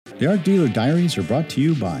The Art Dealer Diaries are brought to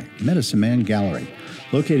you by Medicine Man Gallery,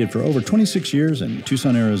 located for over 26 years in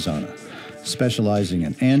Tucson, Arizona, specializing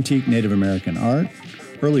in antique Native American art,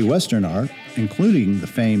 early Western art, including the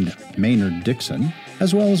famed Maynard Dixon,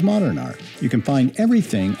 as well as modern art. You can find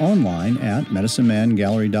everything online at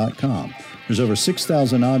medicinemangallery.com. There's over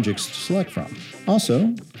 6,000 objects to select from.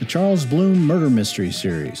 Also, the Charles Bloom Murder Mystery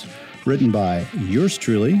Series, written by yours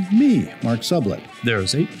truly, me, Mark Sublette.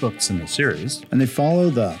 There's 8 books in the series. And they follow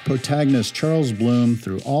the protagonist Charles Bloom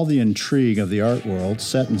through all the intrigue of the art world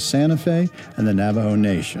set in Santa Fe and the Navajo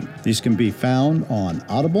Nation. These can be found on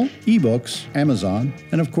Audible, eBooks, Amazon,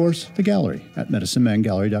 and of course, the gallery at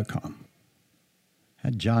medicinemangallery.com.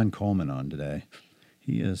 Had John Coleman on today.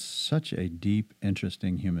 He is such a deep,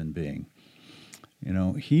 interesting human being. You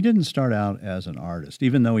know, he didn't start out as an artist,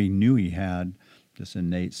 even though he knew he had this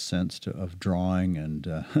innate sense of drawing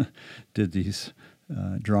and did these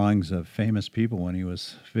drawings of famous people when he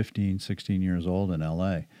was 15, 16 years old in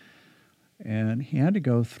L.A. And he had to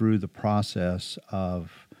go through the process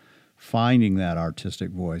of finding that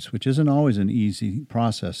artistic voice, which isn't always an easy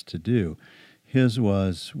process to do. His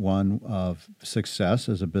was one of success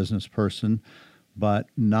as a business person, but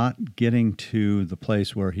not getting to the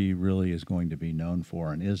place where he really is going to be known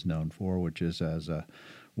for and is known for, which is as a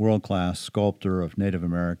world-class sculptor of Native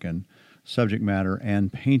American subject matter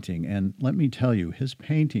and painting. And let me tell you, his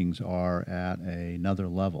paintings are at another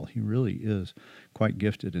level. He really is quite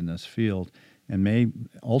gifted in this field and may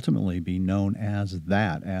ultimately be known as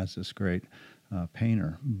this great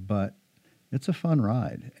painter. But it's a fun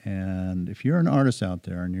ride. And if you're an artist out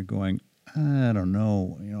there and you're going, I don't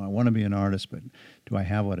know, I want to be an artist, but do I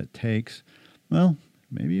have what it takes? Well,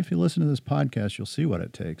 maybe if you listen to this podcast, you'll see what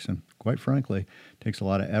it takes. And quite frankly, it takes a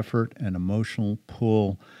lot of effort and emotional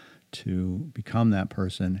pull to become that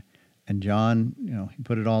person. And John, he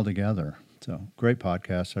put it all together. So great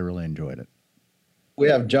podcast. I really enjoyed it. We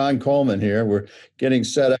have John Coleman here. We're getting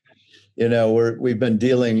set up. We've been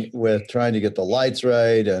dealing with trying to get the lights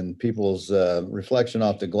right and people's reflection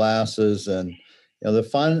off the glasses and the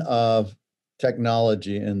fun of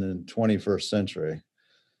technology in the 21st century.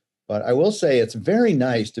 But I will say it's very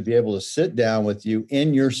nice to be able to sit down with you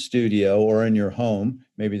in your studio or in your home,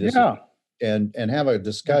 maybe and have a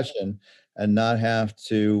discussion and not have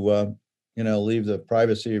to, leave the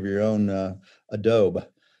privacy of your own Adobe.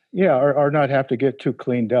 Yeah, or not have to get too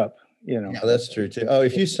cleaned up, Yeah, that's true too. Oh,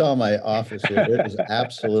 if you saw my office here, it is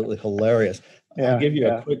absolutely hilarious. Yeah, I'll give you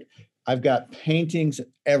a quick, I've got paintings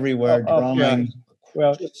everywhere, drawings,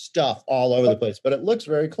 stuff all over the place, but it looks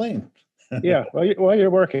very clean. Yeah, well, you're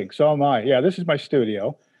working, so am I. Yeah, this is my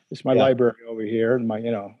studio. This is my library over here, and my,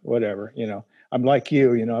 whatever. I'm like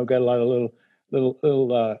you. I've got a lot of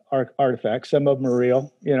little artifacts. Some of them are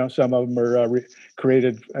real. Some of them are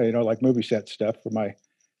created. Like movie set stuff for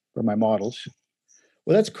my models.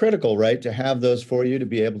 Well, that's critical, right? To have those for you to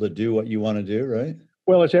be able to do what you want to do, right?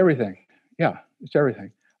 Well, it's everything. Yeah, it's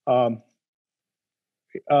everything. Part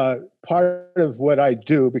of what I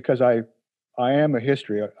do, because I am a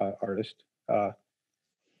history artist,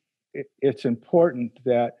 it's important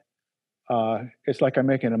that it's like I'm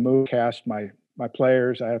making a movie cast. My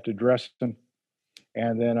players, I have to dress them,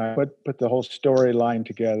 and then I put the whole storyline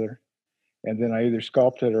together, and then I either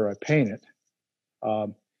sculpt it or I paint it.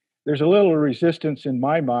 There's a little resistance in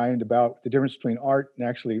my mind about the difference between art and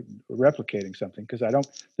actually replicating something, because I don't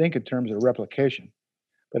think in terms of replication,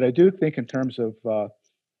 but I do think in terms of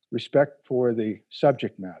respect for the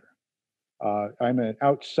subject matter. I'm an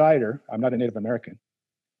outsider. I'm not a Native American.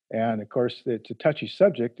 And of course, it's a touchy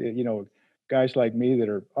subject. Guys like me that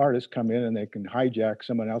are artists come in and they can hijack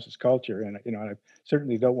someone else's culture. And, I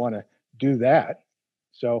certainly don't want to do that.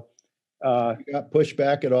 So. You got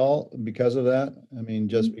pushback at all because of that? I mean,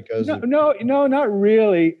 just because? No, not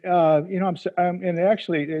really. And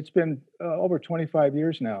actually, it's been over 25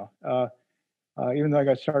 years now. Even though I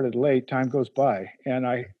got started late, time goes by. And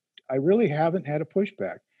I really haven't had a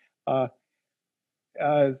pushback.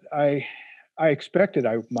 I expected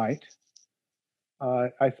I might.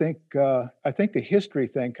 I think the history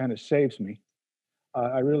thing kind of saves me.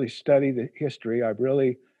 I really study the history.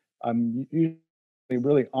 I'm usually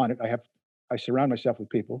really on it. I surround myself with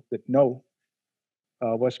people that know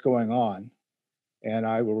what's going on, and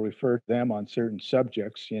I will refer to them on certain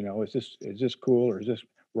subjects. Is this cool or is this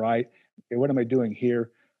right? What am I doing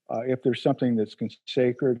here? If there's something that's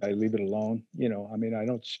sacred, I leave it alone. I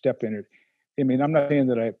don't step in it. I'm not saying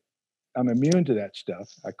that I'm immune to that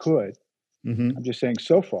stuff. I could. Mm-hmm. I'm just saying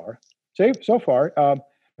so far, I've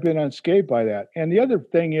been unscathed by that. And the other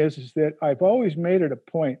thing is that I've always made it a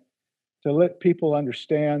point to let people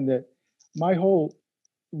understand that my whole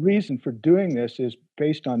reason for doing this is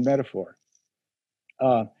based on metaphor.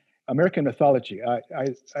 Uh, American mythology.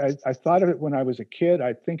 I thought of it when I was a kid.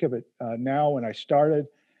 I think of it now when I started.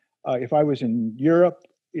 If I was in Europe,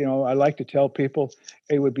 I like to tell people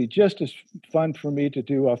it would be just as fun for me to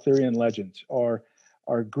do Arthurian legends or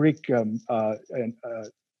Greek and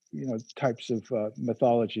types of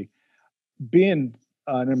mythology. Being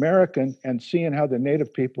an American and seeing how the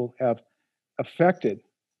native people have affected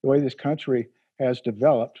the way this country has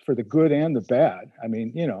developed for the good and the bad. I mean,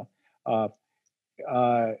 uh,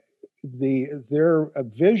 uh, their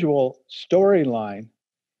visual storyline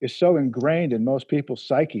is so ingrained in most people's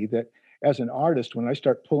psyche that as an artist, when I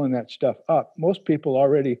start pulling that stuff up, most people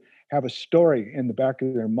already have a story in the back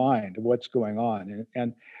of their mind of what's going on.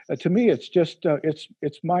 And to me, it's just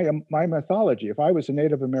it's my mythology. If I was a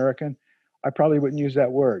Native American, I probably wouldn't use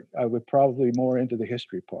that word. I would probably more into the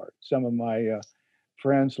history part. Some of my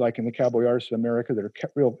friends, like in the Cowboy Artists of America,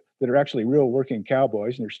 that are actually real working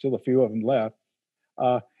cowboys, and there's still a few of them left.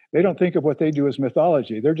 Uh, they don't think of what they do as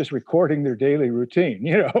mythology. They're just recording their daily routine,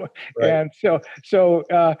 Right. And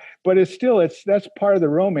but that's part of the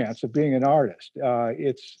romance of being an artist.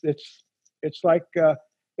 It's like a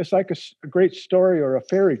great story or a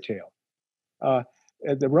fairy tale.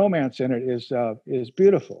 The romance in it is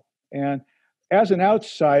beautiful, and as an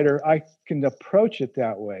outsider, I can approach it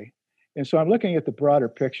that way. And so I'm looking at the broader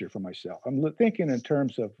picture for myself. Thinking in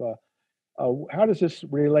terms of how does this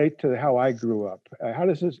relate to how I grew up? How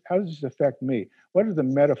does this affect me? What are the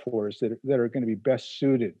metaphors that are going to be best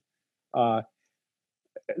suited? Uh,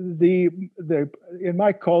 the In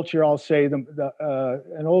my culture, I'll say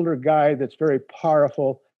an older guy that's very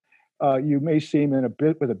powerful. You may see him in a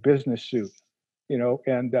bit with a business suit,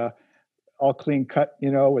 and all clean cut,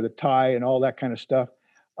 with a tie and all that kind of stuff.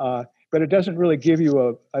 But it doesn't really give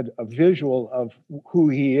you a visual of who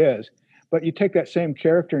he is. But you take that same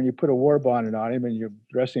character and you put a war bonnet on him and you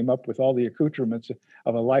dress him up with all the accoutrements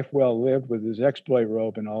of a life well lived with his exploit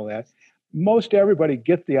robe and all that. Most everybody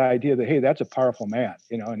get the idea that, hey, that's a powerful man,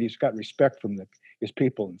 and he's got respect from his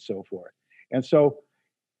people and so forth. And so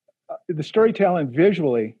the storytelling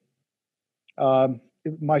visually,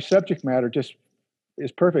 my subject matter just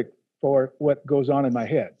is perfect for what goes on in my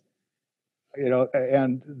head,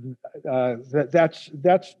 and that's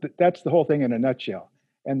the whole thing in a nutshell.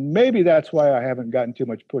 And maybe that's why I haven't gotten too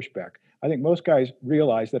much pushback. I think most guys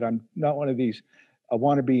realize that I'm not one of these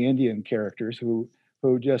wannabe Indian characters who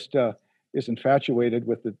just is infatuated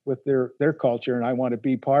with their culture, and I want to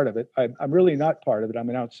be part of it. I'm really not part of it. I'm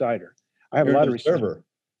an outsider. I have You're a an lot of respect. observer.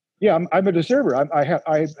 Yeah, I'm a deserver. I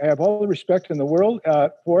have all the respect in the world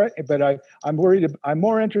for it, but I'm worried. I'm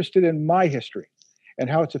more interested in my history and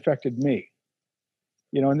how it's affected me.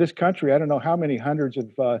 In this country, I don't know how many hundreds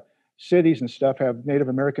of cities and stuff have Native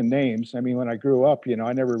American names. I mean, when I grew up,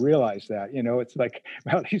 I never realized that. It's like,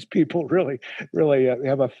 well, these people really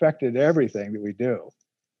have affected everything that we do,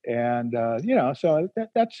 and so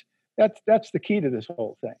that's the key to this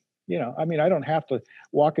whole thing. I mean, I don't have to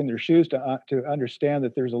walk in their shoes to understand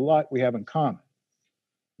that there's a lot we have in common.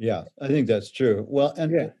 Yeah, I think that's true. Well, Yeah.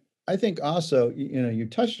 and I think also, you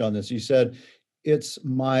touched on this. You said it's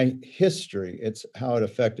my history, it's how it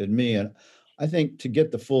affected me. And I think to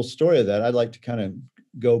get the full story of that, I'd like to kind of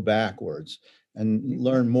go backwards and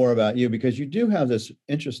learn more about you because you do have this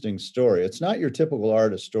interesting story. It's not your typical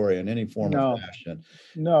artist story in any form or No, fashion.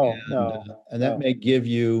 no, And no, and that no. may give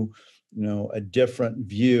you a different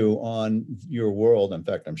view on your world. In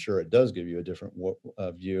fact, I'm sure it does give you a different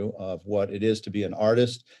view of what it is to be an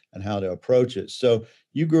artist and how to approach it. So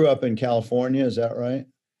you grew up in California, is that right?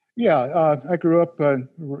 Yeah, I grew up,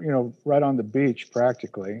 right on the beach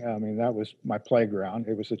practically. I mean, that was my playground.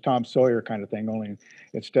 It was a Tom Sawyer kind of thing, only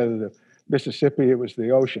instead of the Mississippi, it was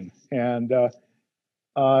the ocean. And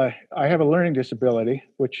I have a learning disability,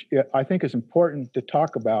 which I think is important to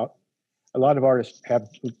talk about. A lot of artists have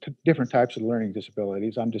different types of learning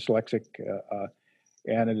disabilities. I'm dyslexic,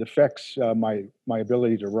 and it affects my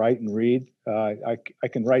ability to write and read. I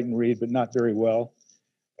can write and read, but not very well.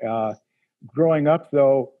 Uh, Growing up,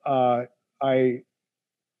 though, I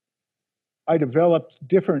I developed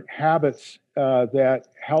different habits that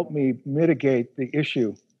helped me mitigate the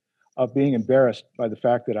issue of being embarrassed by the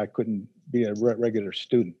fact that I couldn't be a regular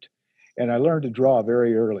student. And I learned to draw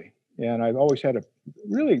very early. And I've always had a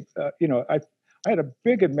really, I had a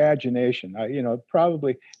big imagination.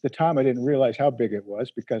 Probably the time I didn't realize how big it was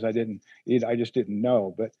because I just didn't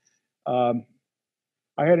know. But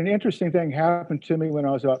I had an interesting thing happen to me when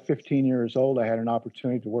I was about 15 years old. I had an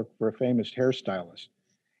opportunity to work for a famous hairstylist,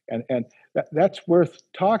 and that's worth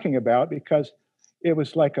talking about because it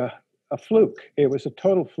was like a fluke. It was a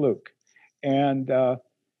total fluke, and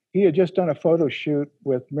he had just done a photo shoot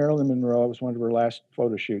with Marilyn Monroe. It was one of her last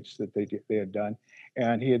photo shoots that they had done,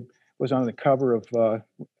 and was on the cover of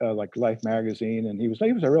like Life magazine, and he was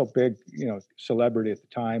a real big celebrity at the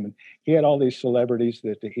time, and he had all these celebrities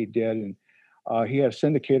that he did, and he had a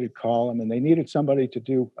syndicated column, and they needed somebody to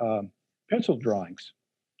do pencil drawings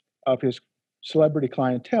of his celebrity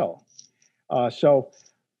clientele. So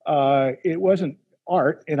it wasn't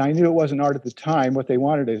art, and I knew it wasn't art at the time. What they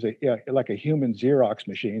wanted is like a human Xerox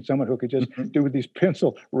machine, someone who could just do these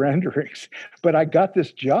pencil renderings. But I got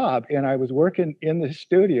this job, and I was working in the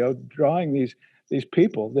studio drawing these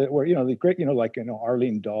people that were the great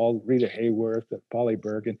Arlene Dahl, Rita Hayworth, Polly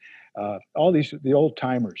Bergen, all the old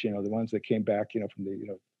timers, the ones that came back from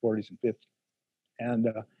the 40s and 50s, and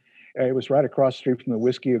it was right across the street from the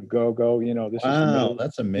Whiskey a Go Go. This is the middle.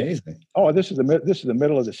 That's amazing. Oh, this is the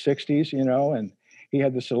middle of the '60s, and he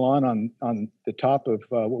had the salon on the top of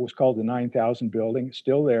what was called the 9,000 building,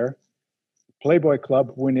 still there. Playboy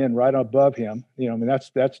Club went in right above him. That's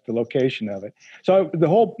the location of it. So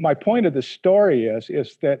my point of the story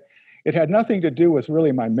is that it had nothing to do with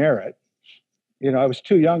really my merit. I was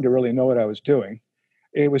too young to really know what I was doing.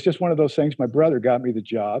 It was just one of those things. My brother got me the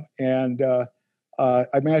job, and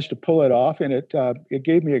I managed to pull it off, and it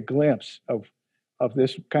gave me a glimpse of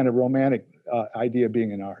this kind of romantic idea of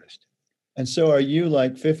being an artist. And so are you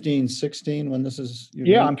like 15, 16 when this is?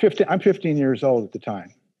 Yeah, I'm 15 years old at the time.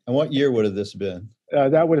 And what year would have this been?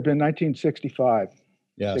 That would have been 1965.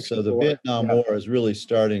 Yeah, 64. So the Vietnam War is really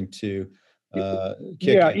starting to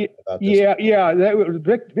kick in about this. Yeah.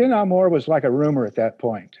 Vietnam War was like a rumor at that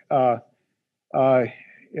point. It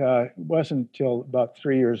wasn't until about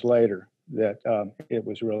 3 years later that it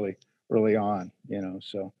was really on.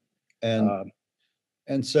 So.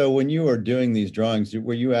 And so when you were doing these drawings,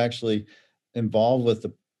 were you actually involved with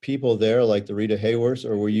the people there, like the Rita Hayworths,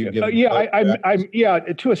 or were you giving?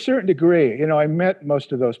 To a certain degree. I met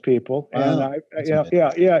most of those people, and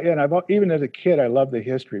and I've even as a kid, I loved the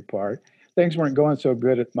history part. Things weren't going so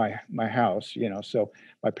good at my house, so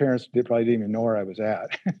my parents probably didn't even know where I was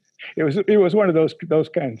at. It was one of those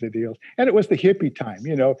kinds of deals, and it was the hippie time.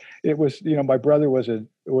 It was my brother was a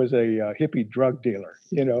hippie drug dealer.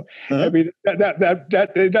 I mean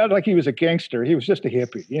that not like he was a gangster. He was just a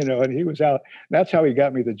hippie. And he was out. That's how he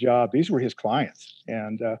got me the job. These were his clients.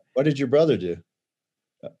 And what did your brother do?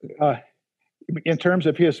 In terms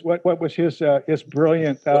of what was his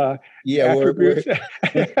brilliant attributes?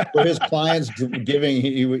 Were his clients giving?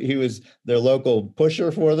 He was their local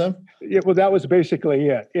pusher for them. Yeah, well, that was basically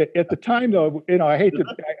it. At the time, though,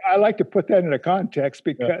 I like to put that in a context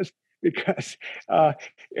because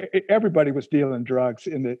everybody was dealing drugs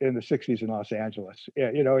in the '60s in Los Angeles.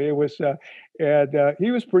 Yeah, it was, and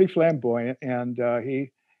he was pretty flamboyant, and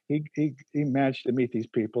he managed to meet these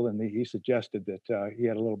people, and he suggested that he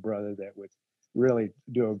had a little brother that would really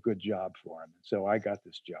do a good job for him. So I got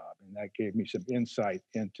this job, and that gave me some insight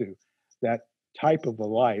into that type of a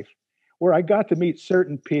life, where I got to meet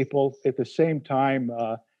certain people at the same time.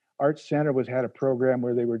 Art Center had a program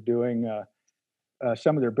where they were doing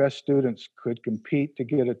some of their best students could compete to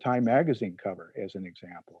get a Time magazine cover, as an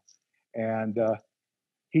example. And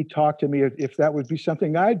he talked to me if that would be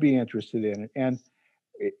something I'd be interested in. And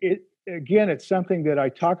it's something that I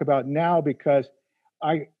talk about now because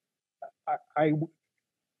I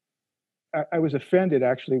was offended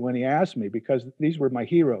actually when he asked me, because these were my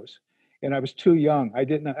heroes, and I was too young. I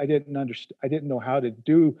didn't understand. I didn't know how to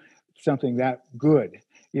do something that good,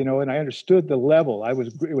 and I understood the level. It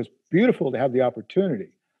was beautiful to have the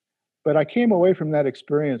opportunity, but I came away from that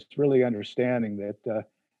experience really understanding that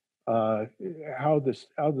how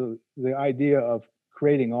the idea of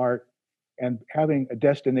creating art and having a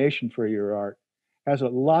destination for your art has a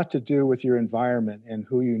lot to do with your environment and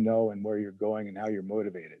who you know and where you're going and how you're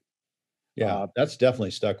motivated. Yeah, that's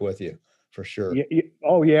definitely stuck with you for sure. Yeah,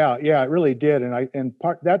 it really did. And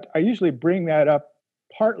I usually bring that up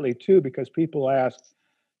partly too because people ask.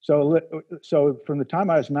 So from the time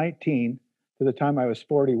I was 19 to the time I was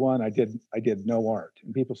 41, I did no art,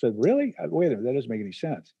 and people said, "Really? Wait a minute, that doesn't make any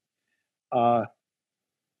sense." I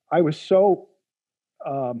was so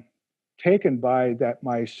taken by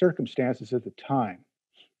my circumstances at the time,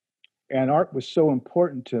 and art was so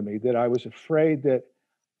important to me that I was afraid that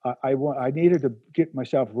I needed to get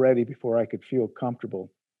myself ready before I could feel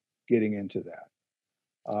comfortable getting into that.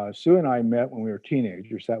 Sue and I met when we were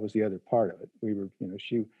teenagers. That was the other part of it. We were,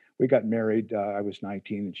 we got married. I was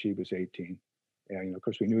 19 and she was 18. And, of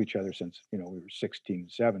course, we knew each other since, we were 16,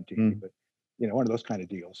 17. But one of those kind of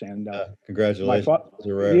deals. And congratulations.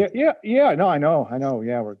 Yeah. No, I know.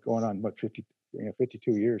 Yeah, we're going on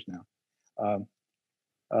 52 years now.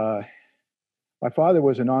 My father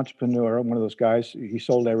was an entrepreneur, one of those guys. He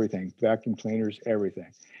sold everything, vacuum cleaners,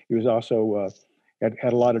 everything. He was also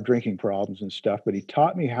had a lot of drinking problems and stuff, but he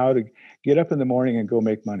taught me how to get up in the morning and go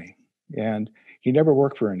make money. And he never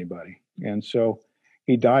worked for anybody. And so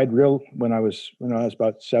he died when I was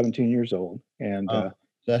about 17 years old. And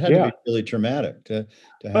that had to be really traumatic to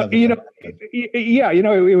have. Yeah,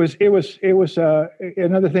 it was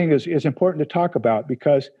another thing is important to talk about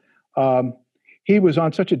because he was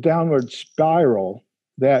on such a downward spiral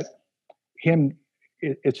that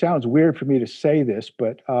it sounds weird for me to say this,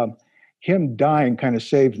 but him dying kind of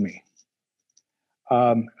saved me.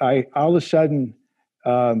 I all of a sudden,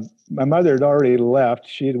 my mother had already left.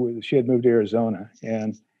 She had moved to Arizona,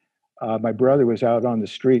 and my brother was out on the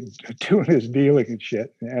street doing his dealing and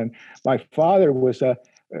shit. And my father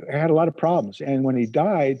had a lot of problems. And when he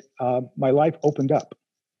died, my life opened up.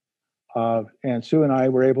 And Sue and I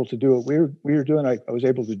were able to do what we were doing. I was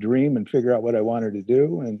able to dream and figure out what I wanted to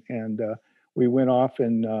do. And we went off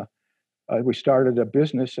and we started a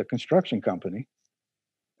business, a construction company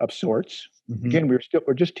of sorts. Mm-hmm. Again,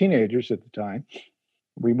 we're just teenagers at the time.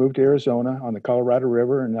 We moved to Arizona on the Colorado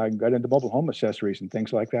River, and I got into mobile home accessories and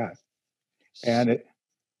things like that.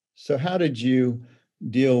 So how did you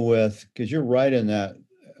deal with, because you're right in that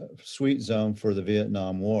sweet zone for the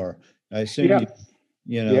Vietnam War. I assume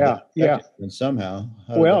and somehow.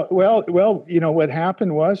 Well, what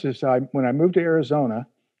happened was when I moved to Arizona,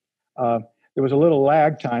 there was a little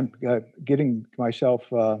lag time getting myself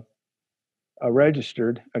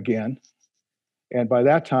registered again. And by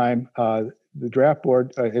that time, the draft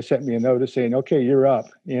board has sent me a notice saying, okay, you're up,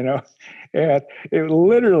 And it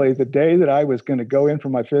literally the day that I was going to go in for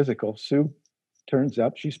my physical, Sue turns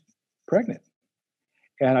up, she's pregnant.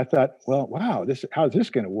 And I thought, well, wow, how's this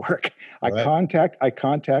going to work? Right. I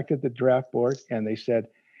contacted the draft board and they said,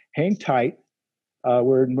 hang tight.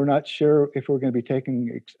 We're not sure if we're going to be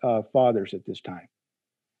taking fathers at this time.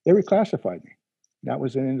 They reclassified me. That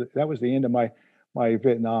was the end of my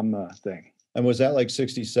Vietnam thing. And was that like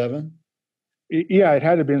 67? Yeah, it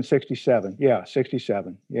had to have been 67. Yeah,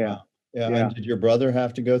 67. Yeah. Wow. Yeah. And did your brother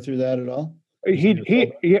have to go through that at all?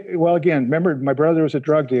 Well, again, remember my brother was a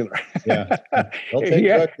drug dealer. Yeah. They'll take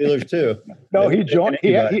drug dealers too. No, he joined.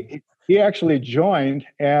 He actually joined,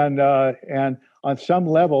 and on some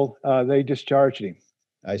level, they discharged him.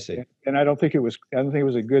 I see. And I don't think it was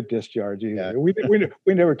a good discharge either. Yeah.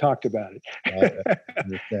 We never talked about it. I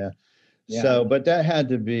understand. Yeah. So, but that had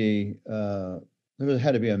to be there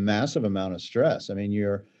had to be a massive amount of stress. I mean,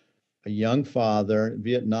 you're a young father.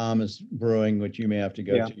 Vietnam is brewing, which you may have to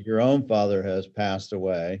go to. Your own father has passed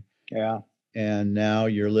away. Yeah. And now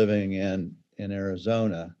you're living in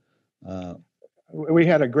Arizona. We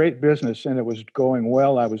had a great business and it was going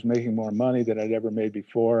well. I was making more money than I'd ever made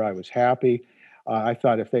before. I was happy. I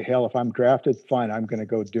thought if I'm drafted, fine, I'm going to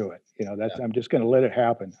go do it. I'm just going to let it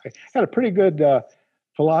happen. I had a pretty good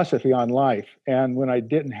philosophy on life. And when I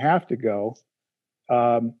didn't have to go,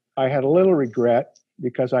 I had a little regret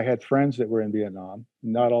because I had friends that were in Vietnam.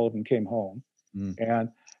 Not all of them came home. Mm. And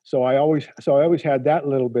so I always had that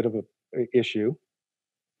little bit of a issue.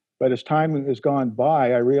 But as time has gone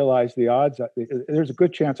by, I realized the odds, there's a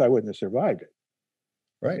good chance I wouldn't have survived it.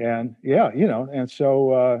 Right. And and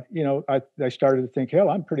so, I started to think, hell,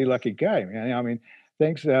 I'm a pretty lucky guy, man. I mean,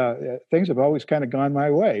 things have always kind of gone my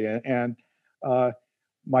way. And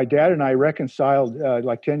my dad and I reconciled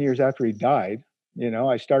like 10 years after he died.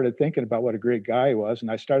 I started thinking about what a great guy he was,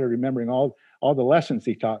 and I started remembering all the lessons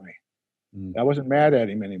he taught me. Mm. I wasn't mad at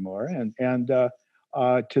him anymore. And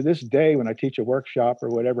to this day, when I teach a workshop or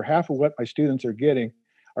whatever, half of what my students are getting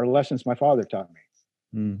are lessons my father taught me.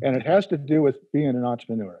 Mm. And it has to do with being an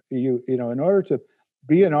entrepreneur. In order to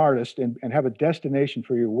be an artist and have a destination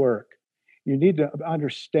for your work, you need to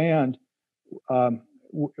understand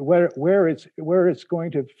where it's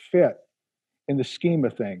going to fit in the scheme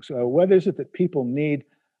of things. What is it that people need?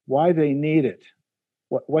 Why they need it?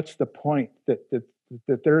 What's the point that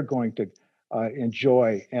they're going to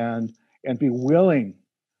enjoy and be willing?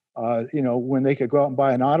 When they could go out and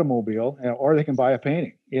buy an automobile, or they can buy a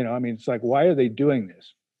painting. It's like, why are they doing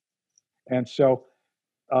this? And so,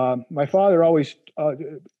 my father always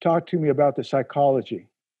talked to me about the psychology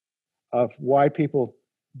of why people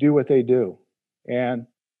do what they do, and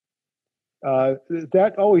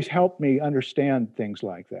that always helped me understand things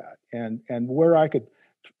like that, and where I could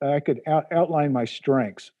outline my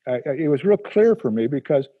strengths. It was real clear for me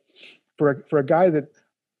because for a guy that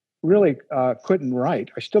really couldn't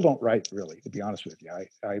write, I still don't write really, to be honest with you.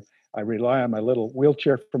 I rely on my little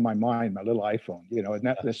wheelchair from my mind, my little iPhone, and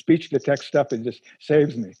that the speech to text stuff, it just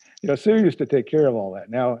saves me. Sue used to take care of all that.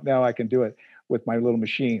 Now I can do it with my little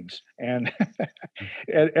machines. And,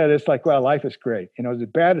 and it's like, wow, life is great. You know, as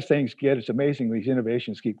bad as things get, it's amazing these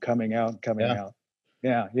innovations keep coming out and coming Yeah. out.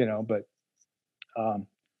 Yeah, you know, but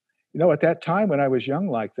you know, at that time when I was young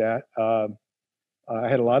like that, I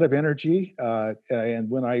had a lot of energy, and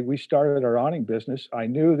when we started our awning business, I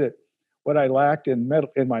knew that what I lacked in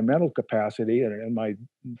my mental capacity and my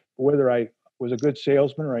whether I was a good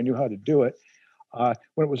salesman or I knew how to do it.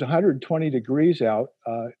 When it was 120 degrees out,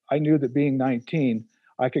 I knew that being 19,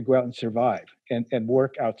 I could go out and survive and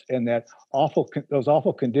work out in those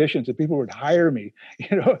awful conditions that people would hire me.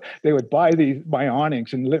 You know, they would buy my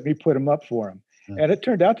awnings and let me put them up for them. Yeah. And it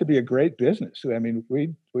turned out to be a great business. I mean,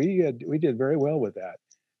 we did very well with that.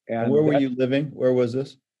 And where were you living? Where was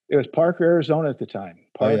this? It was Parker, Arizona at the time.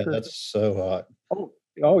 Parker. Oh yeah, that's so hot.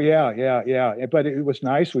 Oh yeah. But it was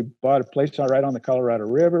nice. We bought a place right on the Colorado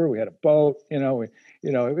River. We had a boat. You know,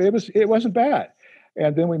 it wasn't bad.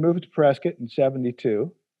 And then we moved to Prescott in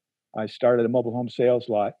 '72. I started a mobile home sales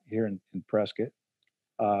lot here in Prescott.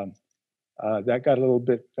 That got a little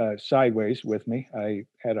bit sideways with me. I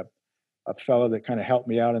had a fellow that kind of helped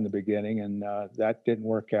me out in the beginning, and that didn't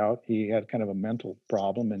work out. He had kind of a mental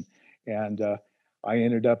problem, and I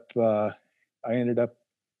ended up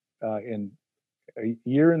in a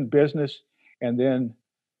year in business, and then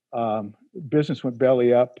business went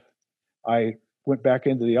belly up. I went back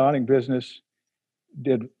into the awning business,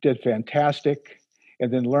 did fantastic,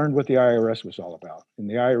 and then learned what the IRS was all about. And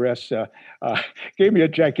the IRS gave me a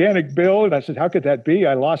gigantic bill, and I said, "How could that be?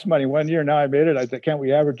 I lost money one year, now I made it." I said, "Can't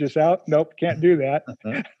we average this out?" Nope, can't do that.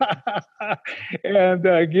 And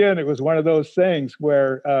again, it was one of those things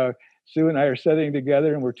where Sue and I are sitting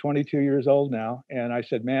together, and we're 22 years old now. And I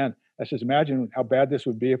said, "Man," I said, "imagine how bad this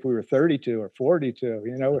would be if we were 32 or 42.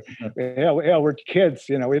 You know, we're kids.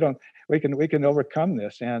 You know, we can overcome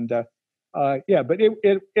this." And yeah, but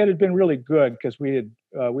it had been really good because we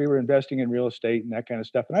were investing in real estate and that kind of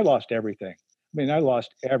stuff, and I lost everything. I mean, I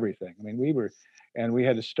lost everything. I mean, we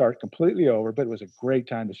had to start completely over, but it was a great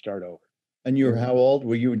time to start over. And you were how old?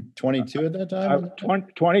 Were you 22 at that time?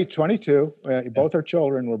 22. Both our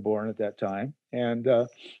children were born at that time, and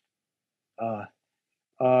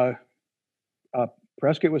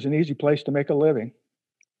Prescott was an easy place to make a living,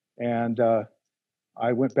 and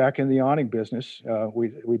I went back in the awning business.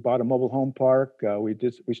 We bought a mobile home park. We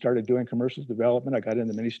started doing commercial development. I got in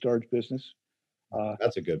the mini storage business.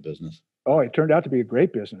 That's a good business. Oh, it turned out to be a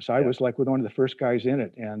great business. I was like one of the first guys in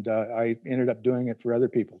it, and I ended up doing it for other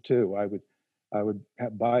people too. I would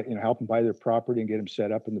help them buy their property and get them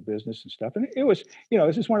set up in the business and stuff. And it was,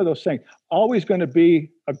 it's just one of those things. Always going to be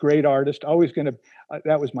a great artist. Always going to.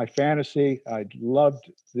 That was my fantasy. I loved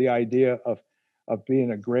the idea of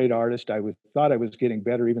being a great artist. Thought I was getting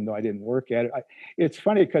better, even though I didn't work at it. It's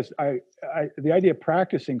funny because the idea of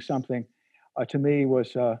practicing something to me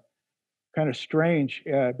was kind of strange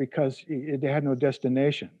because it had no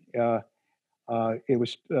destination. It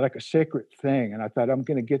was like a sacred thing, and I thought I'm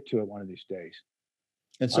going to get to it one of these days.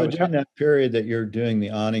 And so during that period that you're doing the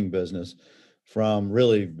awning business, from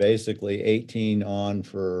really basically 18 on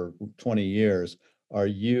for 20 years, are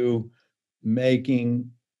you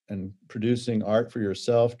making and producing art for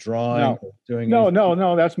yourself, drawing, doing anything?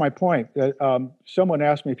 No. That's my point. Someone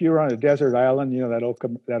asked me if you were on a desert island.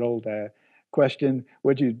 That old question: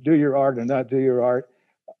 would you do your art or not do your art?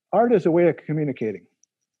 Art is a way of communicating.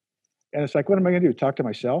 And it's like, what am I going to do? Talk to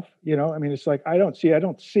myself? I mean, it's like I don't see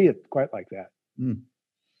it quite like that. Mm.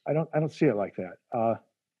 I don't see it like that.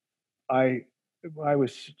 I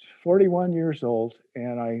was 41 years old,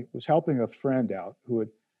 and I was helping a friend out who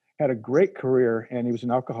had a great career, and he was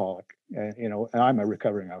an alcoholic. And I'm a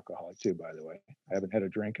recovering alcoholic too, by the way. I haven't had a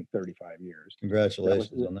drink in 35 years.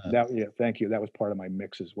 Congratulations on that. Yeah, thank you. That was part of my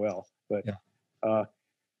mix as well. But yeah.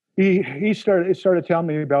 He started telling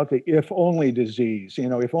me about the if only disease.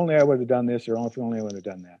 If only I would have done this, or if only I would have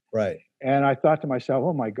done that. Right. And I thought to myself,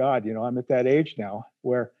 oh my God, I'm at that age now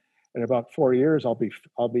where in about 4 years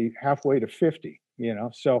I'll be halfway to 50.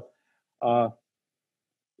 So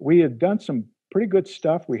we had done some pretty good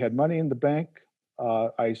stuff. We had money in the bank.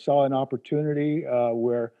 I saw an opportunity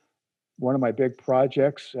where one of my big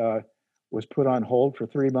projects was put on hold for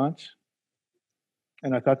 3 months,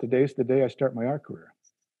 and I thought today's the day I start my art career.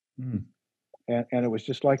 Mm. And it was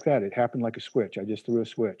just like that. It happened like a switch. I just threw a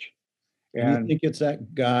switch. And you think it's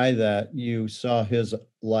that guy that you saw his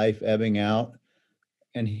life ebbing out,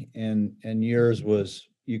 and yours was,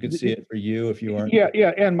 you could see it for you if you weren't.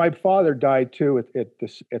 Yeah. And my father died too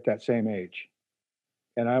at that same age.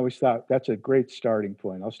 And I always thought that's a great starting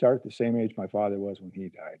point. I'll start at the same age my father was when he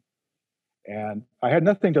died. And I had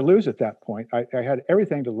nothing to lose at that point. I had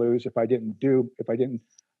everything to lose if I didn't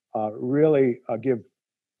really give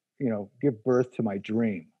birth to my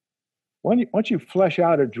dream. Once you flesh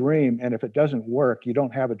out a dream, and if it doesn't work, you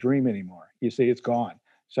don't have a dream anymore. You see, it's gone.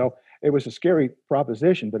 So it was a scary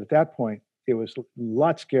proposition, but at that point, it was a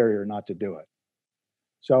lot scarier not to do it.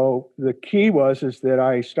 So the key is that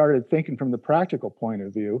I started thinking from the practical point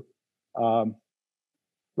of view.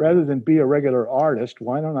 Rather than be a regular artist,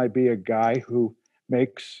 why don't I be a guy who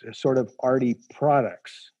makes sort of arty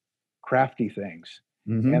products, crafty things,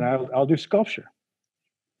 and I'll do sculpture.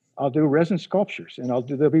 I'll do resin sculptures, and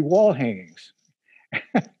there'll be wall hangings.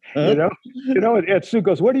 And Sue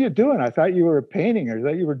goes, "What are you doing? I thought you were painting, or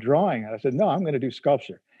that you were drawing." And I said, "No, I'm going to do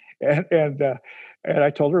sculpture." And I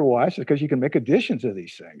told her why. I said, "Because you can make editions of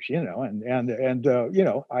these things,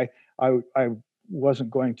 I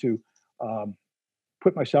wasn't going to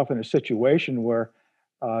put myself in a situation where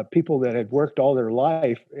people that had worked all their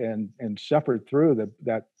life and suffered through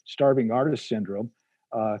that starving artist syndrome.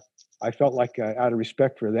 I felt like, out of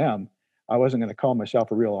respect for them, I wasn't going to call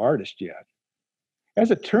myself a real artist yet. As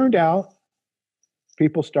it turned out,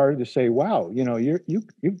 people started to say, "Wow,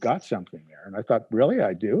 you've got something there." And I thought, "Really,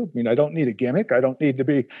 I do? I mean, I don't need a gimmick. I don't need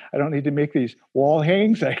to make these wall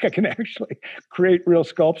hangings. I can actually create real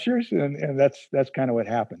sculptures." And that's kind of what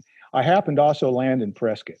happened. I happened to also land in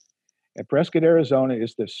Prescott. And Prescott, Arizona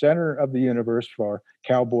is the center of the universe for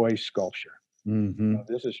cowboy sculpture.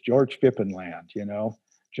 This is George Phippen land,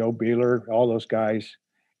 Joe Beeler, all those guys.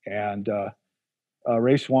 And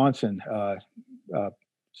Ray Swanson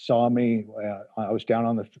saw me. I was down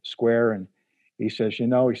on the square, and he says,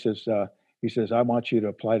 "I want you to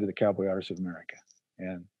apply to the Cowboy Artists of America."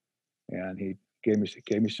 And he gave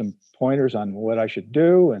me some pointers on what I should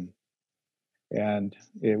do, and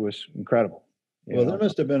it was incredible. Well, there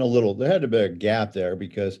must have been there had to be a gap there,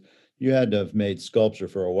 because you had to have made sculpture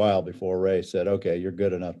for a while before Ray said, "Okay, you're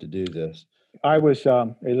good enough to do this." I was,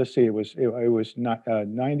 let's see, it was not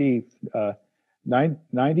 92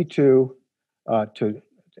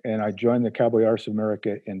 and I joined the Cowboy Artists of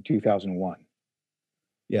America in 2001.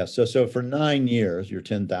 Yeah. So for 9 years, your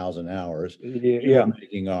 10,000 hours, you were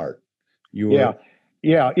making art. Yeah.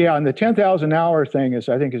 And the 10,000 hour thing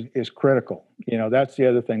I think is critical. That's the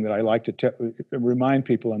other thing that I like to remind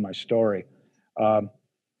people in my story.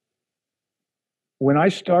 When I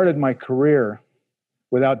started my career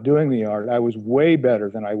without doing the art, I was way better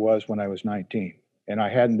than I was when I was 19, and I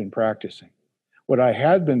hadn't been practicing. What I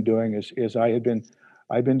had been doing is I'd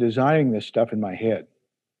been designing this stuff in my head,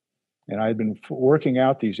 and I'd been working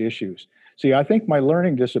out these issues. See, I think my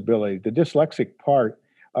learning disability, the dyslexic part,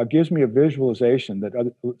 gives me a visualization that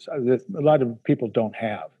a lot of people don't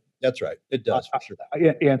have. That's right. It does, for sure.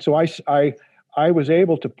 And so I was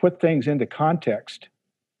able to put things into context.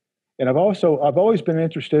 And I've always been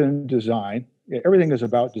interested in design. Everything is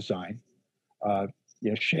about design,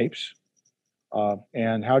 shapes,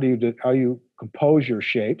 and how you compose your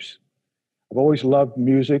shapes. I've always loved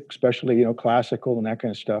music, especially classical and that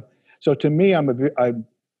kind of stuff. So to me, I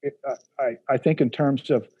think in terms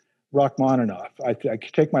of Rachmaninoff. I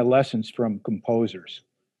take my lessons from composers,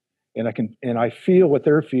 and I feel what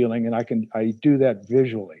they're feeling, and I do that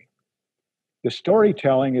visually. The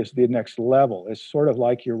storytelling is the next level. It's sort of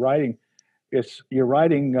like you're writing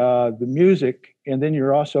the music, and then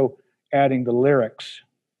you're also adding the lyrics.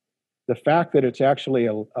 The fact that it's actually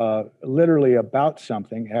literally about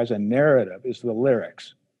something, has a narrative, is the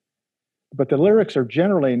lyrics. But the lyrics are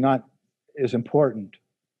generally not as important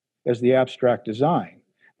as the abstract design.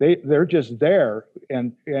 They're just there,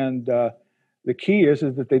 and the key is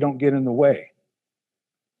that they don't get in the way.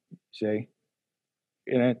 See,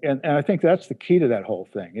 and I think that's the key to that whole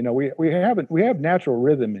thing. We have natural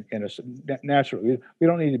rhythm in us naturally. We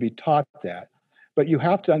don't need to be taught that, but you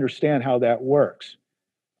have to understand how that works.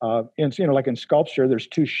 Like in sculpture, there's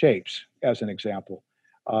two shapes, as an example.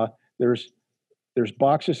 There's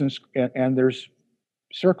boxes and there's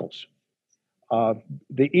circles.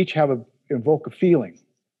 They each invoke a feeling.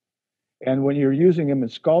 And when you're using them in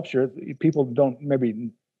sculpture, people don't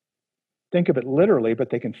maybe think of it literally,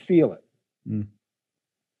 but they can feel it. Mm.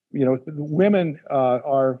 Women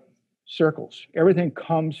are circles. Everything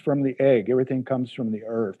comes from the egg. Everything comes from the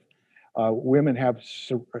earth. Women have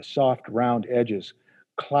soft, round edges.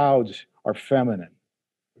 Clouds are feminine.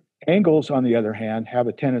 Angles, on the other hand, have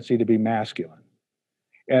a tendency to be masculine.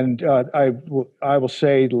 And I will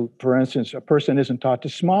say, for instance, a person isn't taught to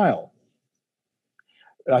smile.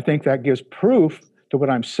 I think that gives proof to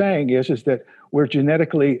what I'm saying is that we're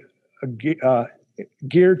genetically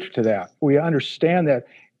geared to that. We understand that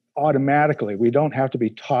automatically. We don't have to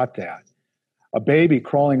be taught that. A baby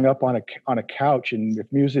crawling up on a couch, and if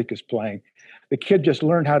music is playing, the kid just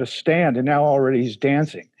learned how to stand, and now already he's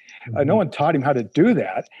dancing. No one taught him how to do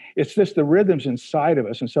that. It's just the rhythms inside of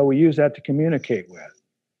us, and so we use that to communicate with.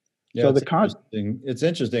 Yeah, So it's interesting. It's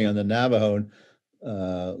interesting on the Navajo,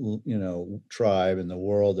 tribe in the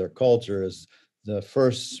world. Their culture is the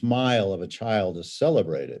first smile of a child is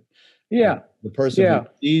celebrated. And yeah, the person who yeah,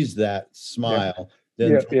 sees that yeah, smile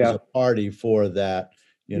then yeah, throws yeah, a party for that,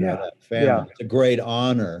 yeah, that yeah. family. It's a great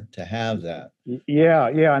honor to have that. Yeah,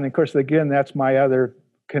 yeah, and of course, again, that's my other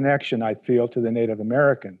connection I feel to the Native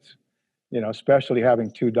Americans. Especially having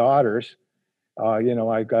two daughters.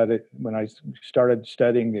 I got it when I started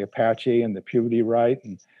studying the Apache and the puberty rite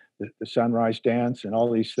and the sunrise dance and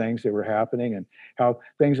all these things that were happening, and how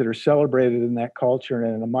things that are celebrated in that culture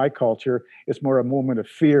and in my culture, it's more a moment of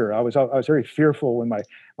fear. I was very fearful when my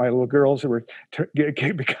little girls were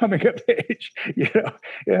becoming of age,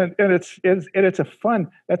 and it's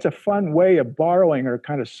a fun way of borrowing or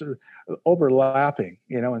kind of sort of overlapping,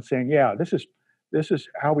 and saying, yeah, this is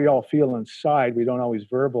how we all feel inside. We don't always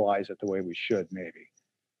verbalize it the way we should, maybe.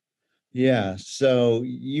 Yeah, so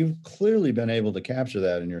you've clearly been able to capture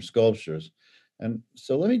that in your sculptures. And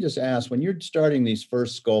so let me just ask, when you're starting these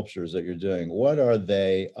first sculptures that you're doing, what are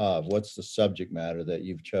they of? What's the subject matter that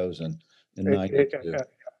you've chosen in It, it,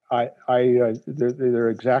 92? they're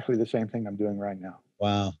exactly the same thing I'm doing right now.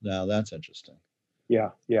 Wow, now that's interesting. Yeah,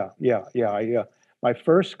 yeah, yeah, yeah. My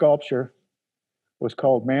first sculpture was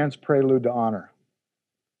called Man's Prelude to Honor,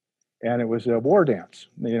 and it was a war dance.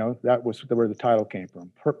 That was where the title came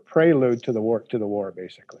from. Prelude to the war,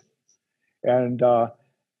 basically. And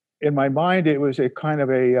in my mind, it was a kind of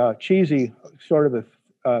a cheesy, sort of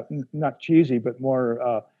not cheesy, but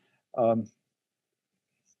more.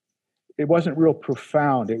 It wasn't real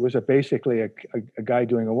profound. It was basically a guy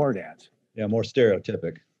doing a war dance. Yeah, more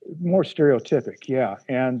stereotypic. More stereotypic, yeah.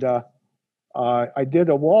 And I did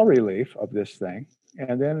a wall relief of this thing,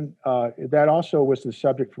 and then that also was the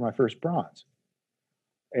subject for my first bronze.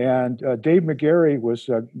 And Dave McGarry was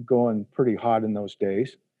going pretty hot in those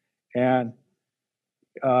days, and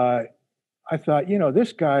I thought,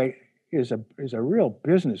 this guy is a real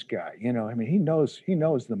business guy. I mean, he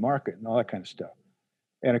knows the market and all that kind of stuff.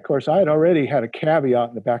 And of course, I had already had a caveat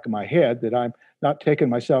in the back of my head that I'm not taking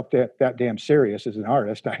myself that damn serious as an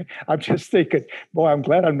artist. I'm just thinking, boy, I'm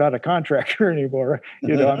glad I'm not a contractor anymore.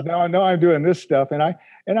 Now I know I'm doing this stuff, and I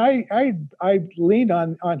leaned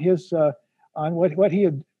on his on what he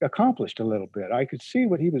had accomplished a little bit. I could see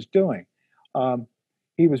what he was doing.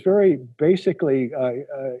 He was very basically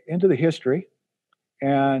into the history,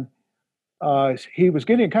 and he was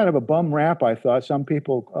getting kind of a bum rap, I thought. Some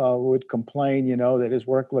people would complain, that his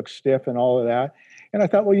work looked stiff and all of that. And I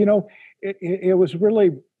thought, well, it was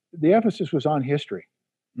really, the emphasis was on history.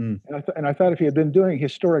 Mm. And I thought if he had been doing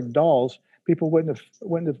historic dolls, people wouldn't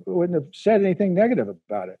have said anything negative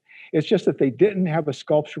about it. It's just that they didn't have a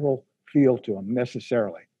sculptural feel to them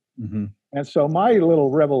necessarily. Mm-hmm. And so my little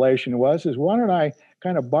revelation is why don't I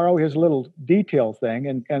kind of borrow his little detail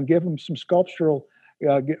thing and give him some sculptural,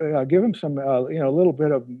 give him some, a little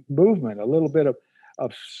bit of movement, a little bit of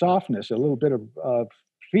softness, a little bit of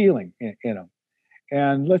feeling in him.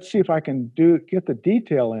 And let's see if I can get the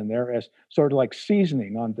detail in there as sort of like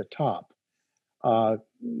seasoning on the top.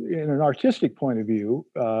 In an artistic point of view,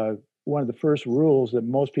 one of the first rules that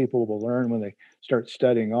most people will learn when they start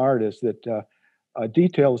studying art is that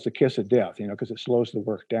detail is the kiss of death, because it slows the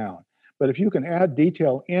work down. But if you can add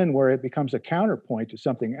detail in where it becomes a counterpoint to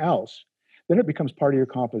something else, then it becomes part of your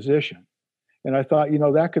composition. And I thought,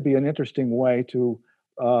 that could be an interesting way to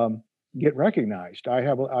get recognized.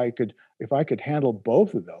 If I could handle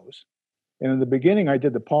both of those. And in the beginning, I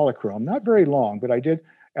did the polychrome, not very long, but I did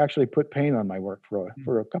actually put paint on my work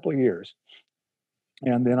for a couple of years.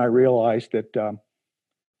 And then I realized that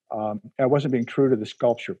I wasn't being true to the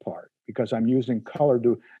sculpture part, because I'm using color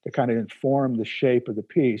to kind of inform the shape of the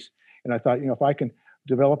piece. And I thought, if I can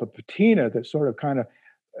develop a patina that sort of kind of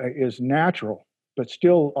is natural, but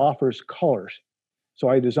still offers colors. So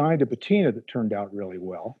I designed a patina that turned out really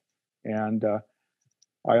well. And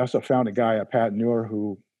I also found a guy, a patineur,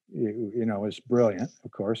 who, is brilliant,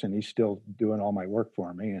 of course, and he's still doing all my work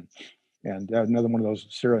for me. And another one of those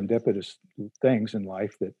serendipitous things in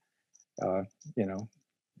life that,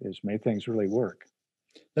 has made things really work.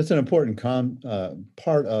 That's an important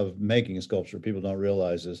part of making a sculpture. People don't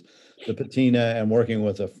realize is the patina and working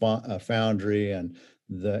with a foundry and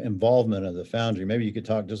the involvement of the foundry. Maybe you could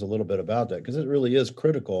talk just a little bit about that, because it really is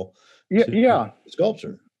critical to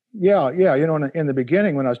sculpture. Yeah. In the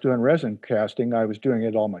beginning, when I was doing resin casting, I was doing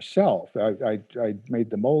it all myself. I made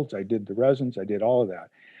the molds, I did the resins, I did all of that.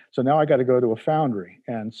 So now I got to go to a foundry,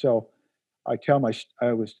 and so I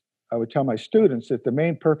would tell my students that the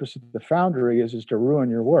main purpose of the foundry is to ruin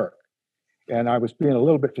your work. And I was being a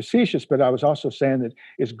little bit facetious, but I was also saying that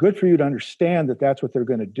it's good for you to understand that that's what they're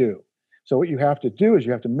going to do. So what you have to do is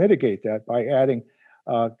you have to mitigate that by adding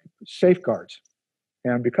safeguards.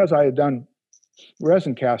 And because I had done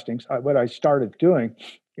resin castings, what I started doing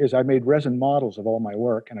is I made resin models of all my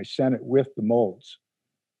work and I sent it with the molds.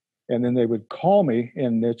 And then they would call me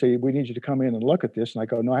and they'd say, "We need you to come in and look at this." And I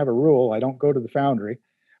go, "No, I have a rule. I don't go to the foundry,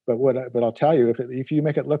 but but I'll tell you, if you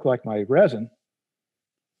make it look like my resin,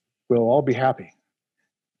 we'll all be happy.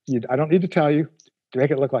 I don't need to tell you to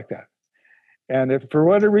make it look like that. And if for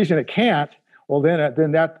whatever reason it can't, well,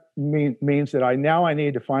 then that means that I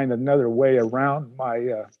need to find another way around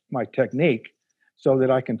my technique so that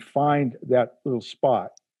I can find that little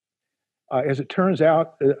spot. As it turns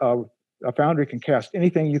out, a foundry can cast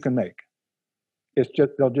anything you can make. It's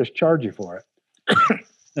just they'll just charge you for it.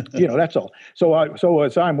 That's all. So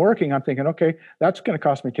as I'm working, I'm thinking, okay, that's going to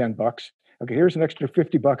cost me $10. Okay, here's an extra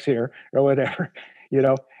 $50 here or whatever,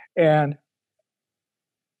 and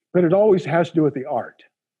but it always has to do with the art.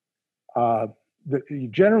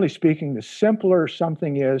 Generally speaking, the simpler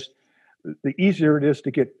something is, the easier it is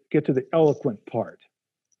to get to the eloquent part.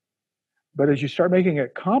 But as you start making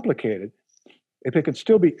it complicated, if it can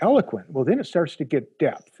still be eloquent, well, then it starts to get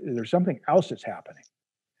depth. There's something else that's happening.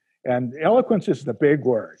 And eloquence is the big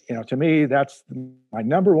word. To me, that's my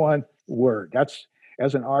number one word. That's,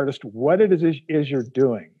 as an artist, what it is you're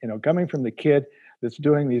doing. Coming from the kid that's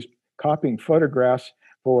doing these copying photographs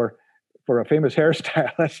for a famous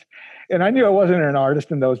hairstylist. And I knew I wasn't an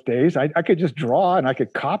artist in those days. I could just draw and I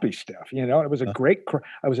could copy stuff. It was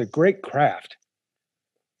a great craft.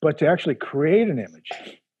 But to actually create an image.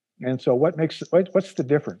 And so what's the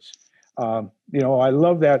difference? I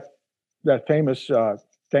love that famous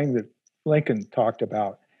thing that Lincoln talked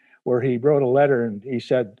about, where he wrote a letter and he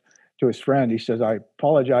said to his friend, he says, "I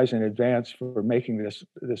apologize in advance for making this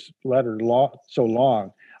letter so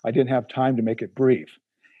long. I didn't have time to make it brief."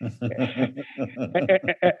 And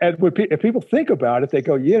if people think about it, they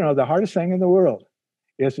go, the hardest thing in the world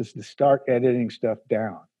is to start editing stuff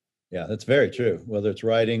down. Yeah, that's very true, whether it's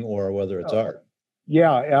writing or whether it's art.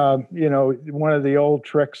 Yeah. One of the old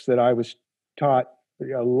tricks that I was taught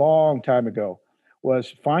a long time ago was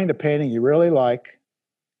find a painting you really like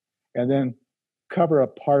and then cover a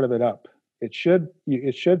part of it up. It should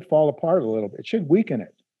fall apart a little bit. It should weaken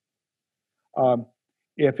it.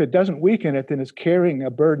 If it doesn't weaken it, then it's carrying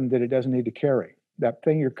a burden that it doesn't need to carry. That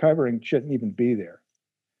thing you're covering shouldn't even be there.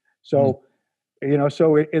 So, that's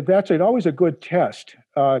always a good test.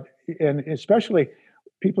 And especially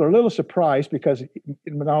people are a little surprised because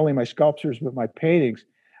not only my sculptures, but my paintings,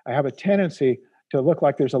 I have a tendency to look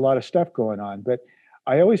like there's a lot of stuff going on, but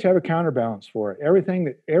I always have a counterbalance for it. Everything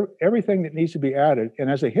that needs to be added.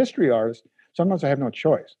 And as a history artist, sometimes I have no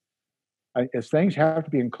choice. As things have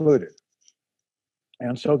to be included.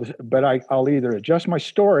 And so, I'll either adjust my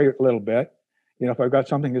story a little bit, if I've got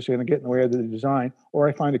something that's going to get in the way of the design, or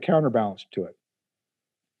I find a counterbalance to it.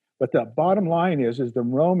 But the bottom line is the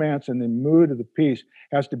romance and the mood of the piece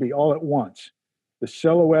has to be all at once. The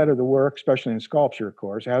silhouette of the work, especially in sculpture, of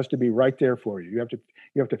course, has to be right there for you. You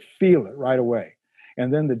have to feel it right away.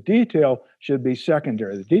 And then the detail should be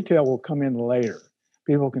secondary. The detail will come in later.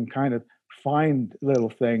 People can kind of find little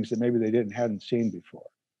things that maybe they hadn't seen before.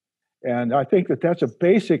 And I think that's a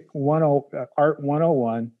basic art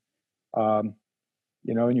 101. And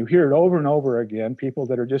you hear it over and over again. People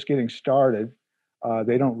that are just getting started,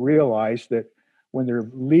 they don't realize that when they're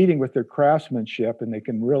leading with their craftsmanship and they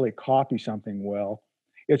can really copy something well,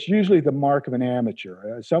 it's usually the mark of an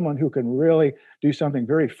amateur, someone who can really do something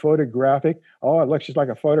very photographic. Oh, it looks just like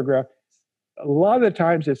a photograph. A lot of the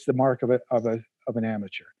times it's the mark of an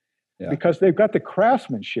amateur, because they've got the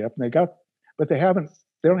craftsmanship and but they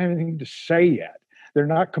don't have anything to say yet. They're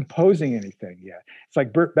not composing anything yet. It's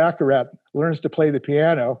like Burt Bacharach learns to play the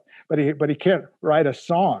piano, but he can't write a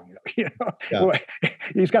song. Yeah.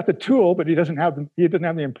 He's got the tool, but he doesn't have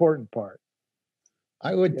the important part.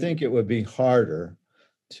 I would think it would be harder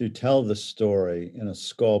to tell the story in a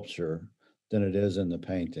sculpture than it is in the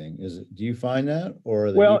painting. Do you find that, or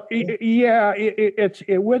it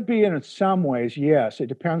would be in some ways. Yes, it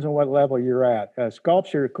depends on what level you're at.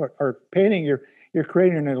 Sculpture or painting, you're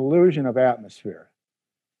creating an illusion of atmosphere,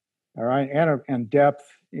 all right, and depth,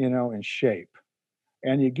 and shape,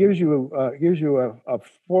 and it gives you a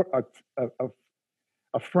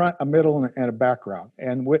front, a middle, and a background,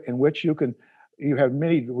 and in which you have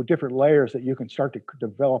many different layers that you can start to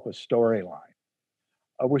develop a storyline.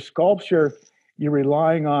 With sculpture, you're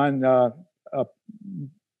relying on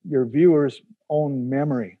your viewer's own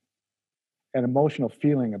memory and emotional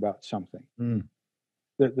feeling about something.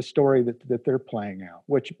 the story that they're playing out,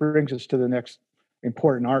 which brings us to the next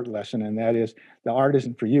important art lesson, and that is the art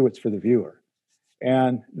isn't for you, it's for the viewer.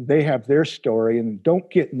 And they have their story, and don't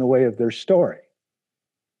get in the way of their story.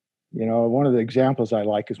 You know, one of the examples I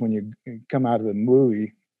like is when you come out of a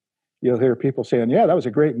movie, you'll hear people saying, yeah, that was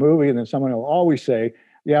a great movie. And then someone will always say,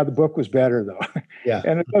 yeah, the book was better, though. Yeah.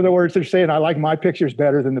 And in other words, they're saying, I like my pictures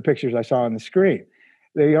better than the pictures I saw on the screen.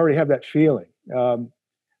 They already have that feeling.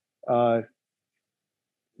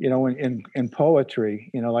 You know, in poetry,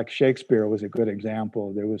 you know, like Shakespeare was a good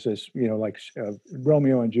example. There was this, you know, like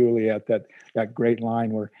Romeo and Juliet, that great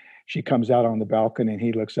line where she comes out on the balcony and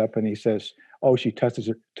he looks up and he says, oh, she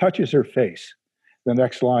touches her face. The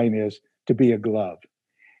next line is, to be a glove.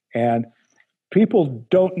 And people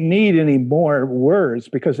don't need any more words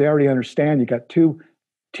because they already understand. You got two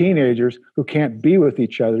teenagers who can't be with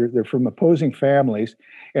each other. They're from opposing families.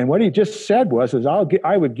 And what he just said was,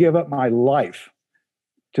 I would give up my life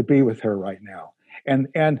to be with her right now. And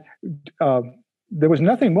there was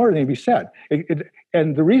nothing more than he said.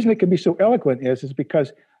 And the reason it can be so eloquent is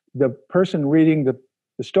because the person reading the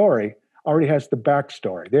story already has the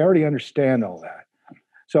backstory. They already understand all that.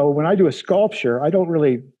 So when I do a sculpture, I don't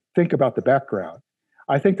really think about the background.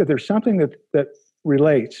 I think that there's something that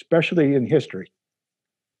relates, especially in history,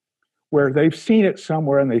 where they've seen it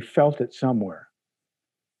somewhere and they felt it somewhere.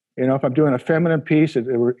 You know, if I'm doing a feminine piece, if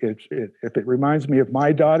it reminds me of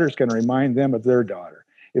my daughter, it's going to remind them of their daughter.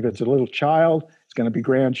 If it's a little child, it's going to be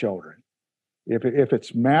grandchildren. If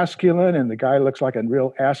it's masculine and the guy looks like a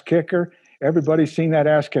real ass kicker, everybody's seen that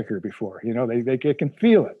ass kicker before. You know, they can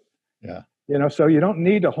feel it. Yeah. You know, so you don't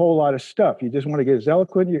need a whole lot of stuff. You just want to get as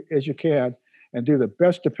eloquent as you can and do the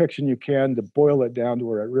best depiction you can to boil it down to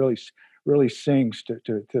where it really sings to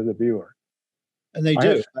the viewer. And they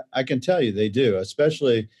do. I can tell you they do,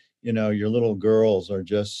 especially, you know, your little girls are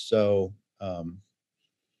just so,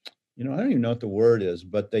 you know, I don't even know what the word is,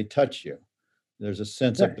 but they touch you. There's a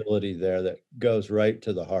sensibility there that goes right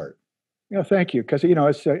to the heart. You know, thank you. Because, you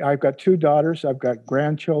know, I've got two daughters, I've got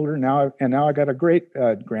grandchildren now, and now I got a great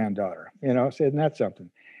granddaughter, you know, so isn't that something?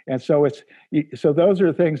 And so so those are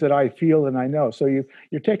the things that I feel and I know. So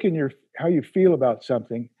you're taking how you feel about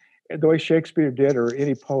something, the way Shakespeare did or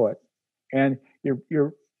any poet, and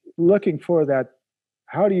you're looking for that.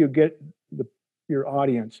 How do you get your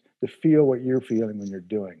audience to feel what you're feeling when you're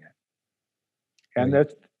doing it? And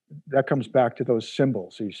that comes back to those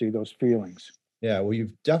symbols. So you see those feelings. Yeah, well,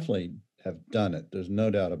 you've definitely have done it. There's no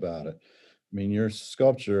doubt about it. I mean, your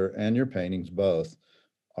sculpture and your paintings both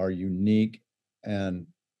are unique, and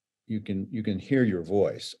you can hear your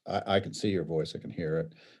voice. I can see your voice. I can hear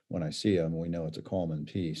it when I see them. We know it's a Coleman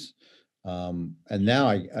piece. And now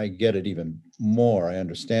I get it even more. I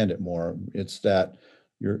understand it more. It's that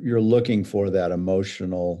you're looking for that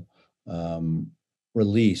emotional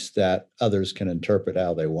release that others can interpret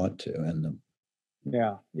how they want to. And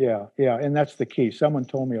Yeah. And that's the key. Someone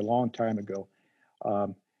told me a long time ago,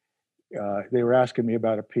 they were asking me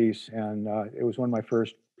about a piece, and it was one of my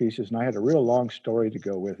first pieces, and I had a real long story to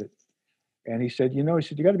go with it. And he said, you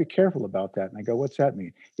got to be careful about that. And I go, what's that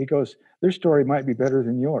mean? He goes, their story might be better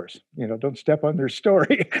than yours. You know, don't step on their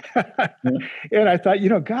story. And I thought,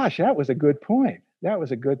 gosh, that was a good point. That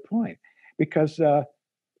was a good point. Because,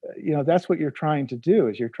 that's what you're trying to do,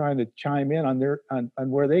 is you're trying to chime in on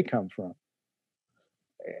where they come from.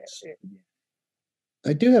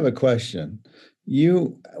 I do have a question.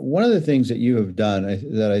 One of the things that you have done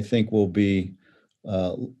that I think will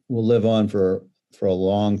live on for a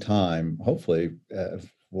long time, hopefully,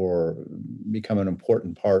 for become an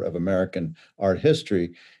important part of American art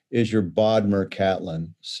history, is your Bodmer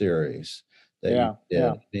Catlin series that you did.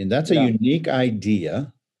 Yeah. I mean, that's a unique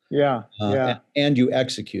idea. Yeah. And you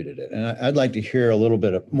executed it. And I'd like to hear a little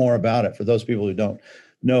bit more about it for those people who don't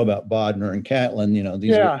know about Bodmer and Catlin. You know,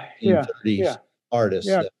 these are 1930s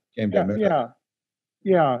artists that came to America.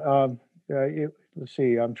 Let's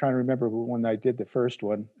see. I'm trying to remember when I did the first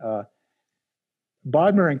one.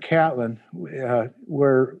 Bodmer and Catlin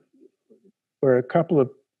were a couple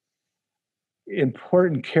of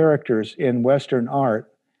important characters in Western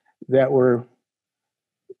art that were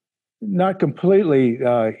not completely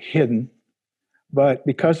hidden, but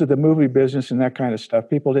because of the movie business and that kind of stuff,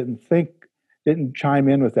 people didn't chime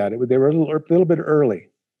in with that. They were a little bit early,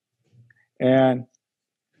 and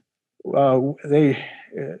the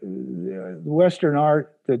Western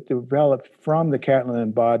art that developed from the Catlin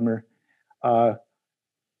and Bodmer,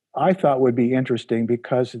 I thought would be interesting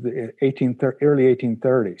because of the early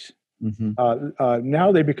 1830s. Mm-hmm.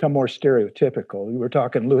 Now they become more stereotypical. We were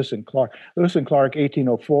talking Lewis and Clark. Lewis and Clark,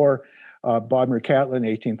 1804. Bodmer Catlin,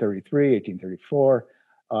 1833, 1834.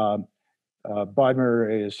 Bodmer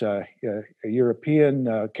is a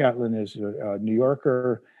European. Catlin is a New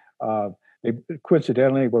Yorker. They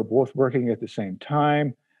coincidentally were both working at the same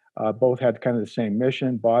time. Both had kind of the same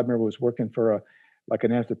mission. Bodmer was working for like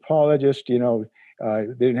an anthropologist. They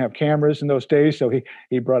didn't have cameras in those days, so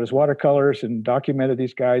he brought his watercolors and documented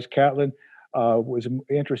these guys. Catlin was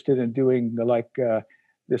interested in doing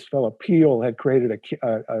this fellow Peel had created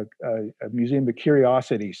a museum of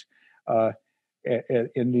curiosities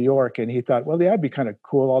in New York, and he thought, well, that'd be kind of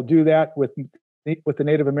cool. I'll do that with the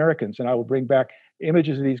Native Americans, and I will bring back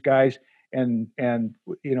images of these guys, and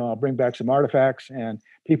I'll bring back some artifacts, and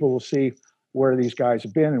people will see where these guys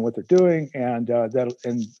have been and what they're doing, and they're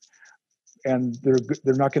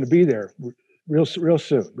not going to be there real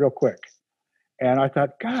soon, real quick. And I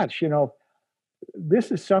thought, gosh,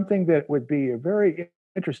 this is something that would be a very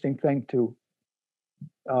interesting thing to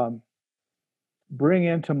bring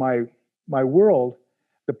into my world.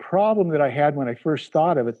 The problem that I had when I first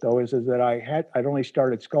thought of it, though, is that I'd only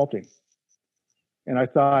started sculpting, and I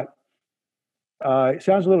thought it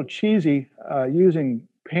sounds a little cheesy using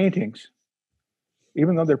paintings,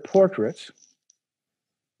 even though they're portraits.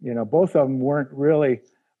 Both of them weren't really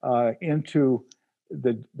into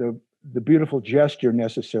the beautiful gesture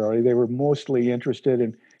necessarily. They were mostly interested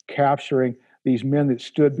in capturing these men that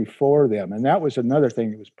stood before them. And that was another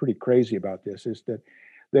thing that was pretty crazy about this, is that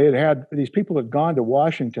these people had gone to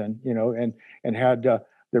Washington, and had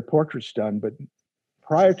their portraits done. But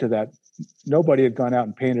prior to that, nobody had gone out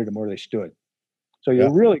and painted them where they stood. So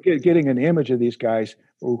you're really getting an image of these guys,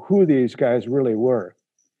 or who these guys really were.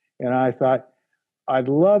 And I thought, I'd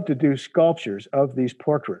love to do sculptures of these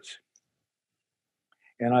portraits.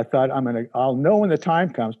 And I thought, I'll know when the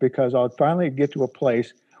time comes, because I'll finally get to a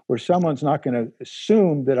place where someone's not going to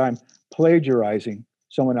assume that I'm plagiarizing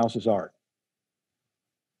someone else's art.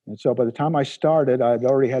 And so by the time I started, I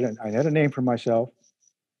had a name for myself,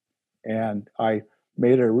 and I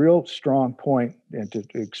made a real strong point and to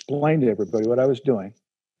explain to everybody what I was doing,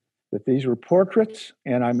 that these were portraits,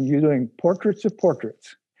 and I'm doing portraits of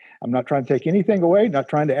portraits. I'm not trying to take anything away, not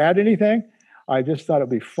trying to add anything. I just thought it'd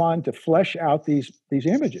be fun to flesh out these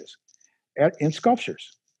images in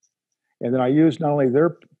sculptures. And then I used not only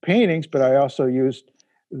their paintings, but I also used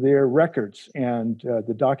their records and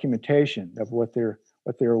the documentation of what they're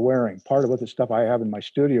wearing. Part of what the stuff I have in my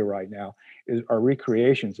studio right now are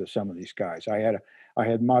recreations of some of these guys. I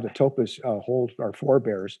had Matatopa's our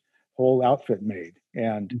forebears whole outfit made,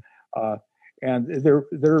 and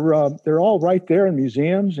they're all right there in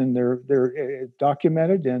museums, and they're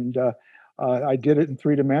documented. And I did it in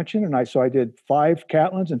 3-dimension, and I did 5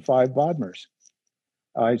 Catlins and 5 Bodmers.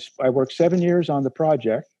 I worked 7 years on the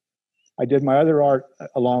project. I did my other art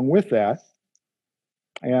along with that,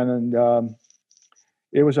 and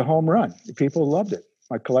it was a home run. People loved it.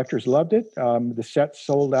 My collectors loved it. The sets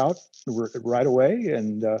sold out right away,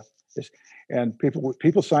 and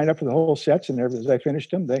people signed up for the whole sets. And as I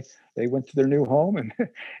finished them, they went to their new home, and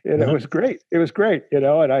it was great. It was great, And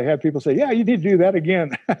I had people say, "Yeah, you need to do that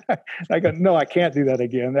again." I go, "No, I can't do that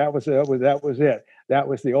again. That was it. That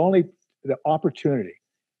was the opportunity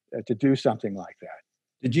to do something like that."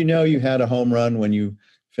 Did you know you had a home run when you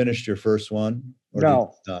finished your first one? Or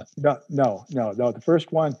no. The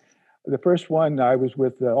first one I was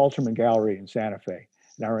with the Alterman Gallery in Santa Fe,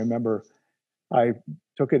 and I remember I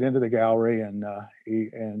took it into the gallery, and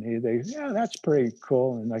they that's pretty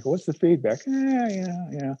cool. And like, what's the feedback?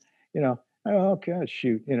 Oh, okay,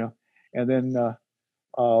 shoot, And then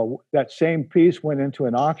that same piece went into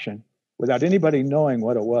an auction without anybody knowing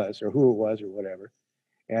what it was or who it was or whatever,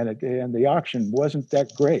 and the auction wasn't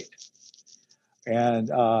that great.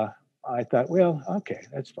 And I thought, well, okay,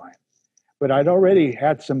 that's fine. But I'd already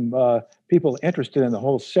had some people interested in the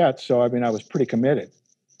whole set, so I was pretty committed.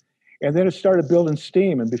 And then it started building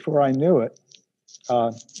steam, and before I knew it,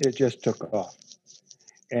 it just took off.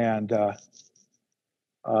 And the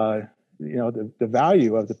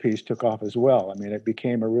value of the piece took off as well. It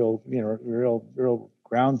became a real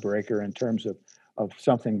groundbreaker in terms of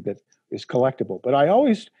something that is collectible. But I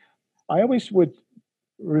always would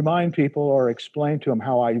remind people or explain to them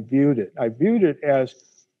how I viewed it. I viewed it as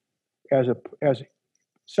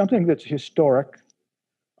something that's historic.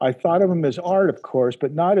 I thought of them as art, of course,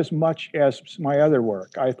 but not as much as my other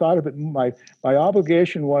work. I thought of it, my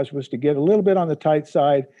obligation was to get a little bit on the tight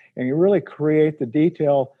side and really create the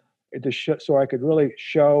detail so I could really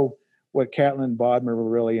show what Catlin and Bodmer were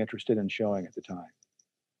really interested in showing at the time.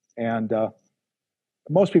 And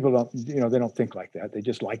most people don't, they don't think like that. They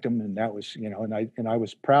just liked them, and that was, and I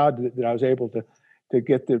was proud that I was able to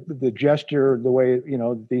get the gesture the way,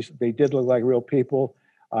 they did look like real people.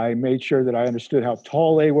 I made sure that I understood how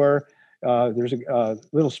tall they were. There's a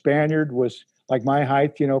little Spaniard was like my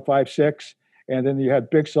height, 5'6", and then you had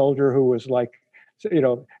big soldier who was like,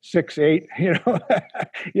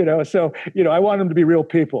 6'8", So I want them to be real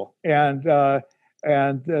people, and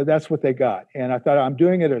that's what they got. And I thought I'm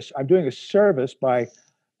doing a service by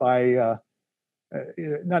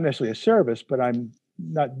not necessarily a service, but I'm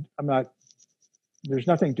not. There's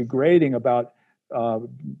nothing degrading about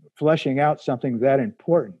fleshing out something that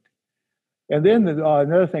important. And then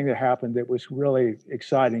another thing that happened that was really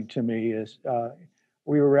exciting to me is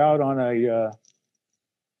we were out on a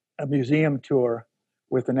museum tour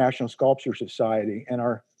with the National Sculpture Society, and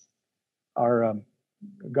our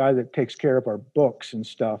guy that takes care of our books and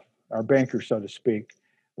stuff, our banker, so to speak,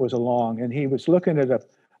 was along, and he was looking at a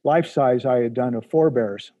life size I had done of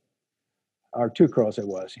forebears, or two crows it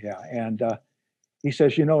was, yeah. And he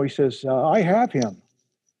says, I have him.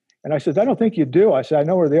 And I said, I don't think you do. I said, I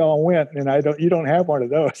know where they all went, and you don't have one of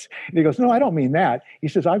those. And he goes, no, I don't mean that. He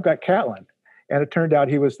says, I've got Catlin. And it turned out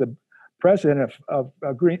he was the president of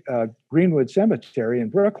Greenwood Cemetery in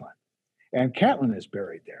Brooklyn. And Catlin is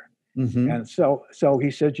buried there. Mm-hmm. And so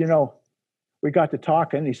he said, we got to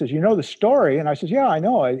talking. He says, you know the story? And I said, yeah, I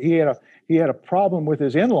know. He had a problem with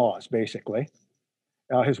his in-laws, basically.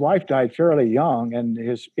 His wife died fairly young, and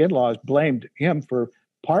his in-laws blamed him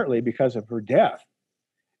partly because of her death.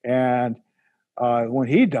 And when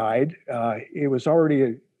he died, it was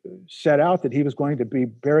already set out that he was going to be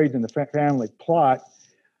buried in the family plot,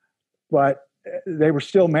 but they were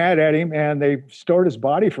still mad at him, and they stored his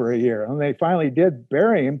body for a year. And they finally did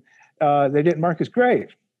bury him. They didn't mark his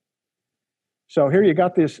grave. So here you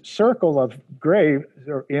got this circle of grave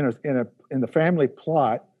in the family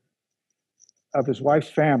plot of his wife's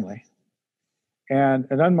family, and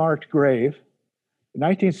an unmarked grave. In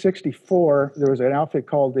 1964, there was an outfit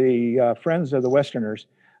called the Friends of the Westerners,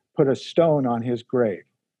 put a stone on his grave.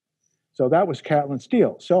 So that was Catlin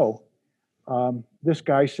Steele. So this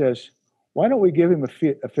guy says, why don't we give him a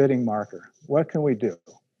fitting marker? What can we do?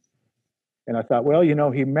 And I thought, well,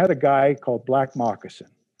 he met a guy called Black Moccasin.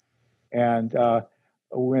 And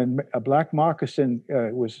when a Black Moccasin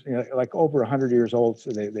was like over 100 years old,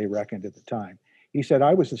 so they reckoned at the time, he said,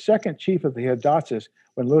 I was the second chief of the Hidatsis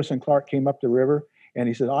when Lewis and Clark came up the river. And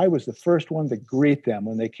he said, I was the first one to greet them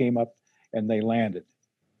when they came up and they landed.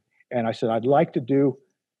 And I said, I'd like to do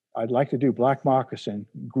Black Moccasin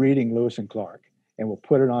greeting Lewis and Clark, and we'll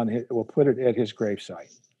put it at his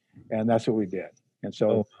gravesite. And that's what we did. And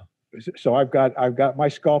so I've got my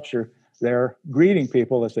sculpture there greeting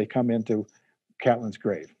people as they come into Catlin's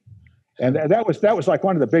grave. And that was like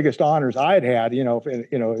one of the biggest honors I'd had, it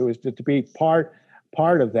was to be part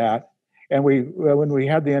of that. And when we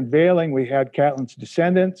had the unveiling, we had Catlin's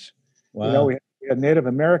descendants. Wow. We had Native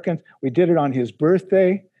Americans. We did it on his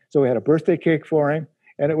birthday, so we had a birthday cake for him,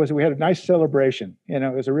 and we had a nice celebration.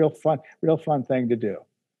 It was a real fun thing to do.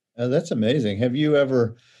 That's amazing. Have you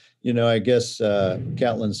ever, I guess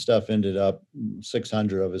Catlin's stuff ended up,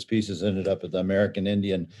 600 of his pieces ended up at the American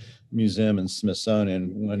Indian Museum and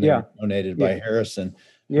Smithsonian when they were donated by Harrison.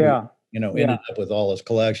 Yeah. Ended up with all his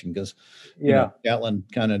collection because, Catlin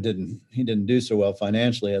kind of didn't do so well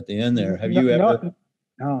financially at the end there. Have you ever,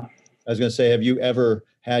 no. I was going to say, have you ever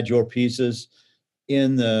had your pieces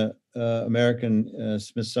in the American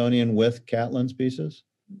Smithsonian with Catlin's pieces?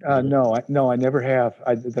 No, I never have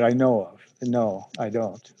that I know of. No, I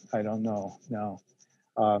don't know. No.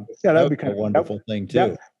 That would be kind of a wonderful thing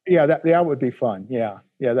too. That would be fun. Yeah,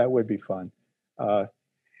 that would be fun. A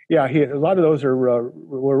lot of those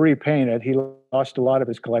were repainted. He lost a lot of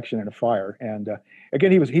his collection in a fire, and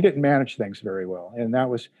again, he didn't manage things very well, and that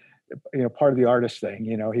was, part of the artist thing.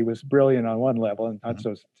 He was brilliant on one level and not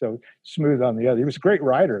so smooth on the other. He was a great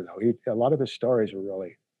writer, though. A lot of his stories were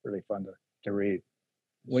really, really fun to read.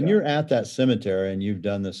 When you're at that cemetery and you've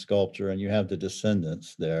done the sculpture and you have the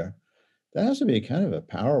descendants there, that has to be kind of a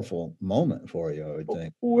powerful moment for you, I would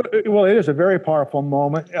think. Well, it is a very powerful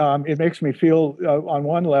moment. It makes me feel, on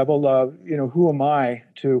one level, who am I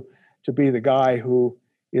to be the guy who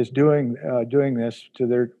is doing this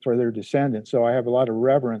for their descendants? So I have a lot of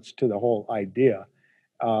reverence to the whole idea,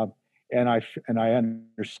 and I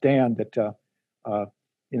understand that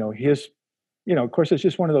his, of course, it's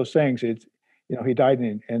just one of those things. It's he died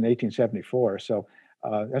in 1874, so.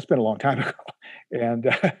 That's been a long time ago, and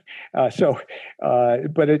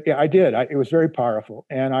but I did. It was very powerful,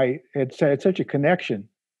 and I had such a connection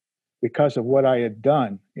because of what I had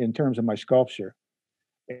done in terms of my sculpture,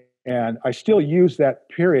 and I still use that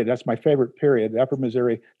period. That's my favorite period. The Upper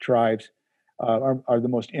Missouri tribes are the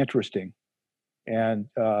most interesting, and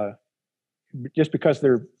just because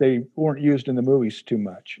they weren't used in the movies too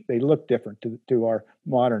much. They look different to our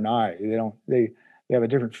modern eye. They have a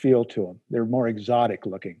different feel to them. They're more exotic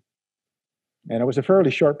looking. And it was a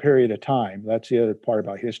fairly short period of time. That's the other part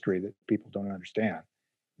about history that people don't understand.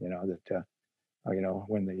 When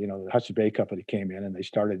the Hudson Bay Company came in and they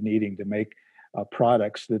started needing to make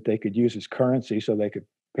products that they could use as currency so they could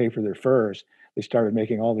pay for their furs, they started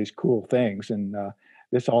making all these cool things. And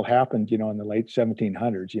this all happened, in the late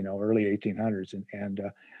 1700s, early 1800s. And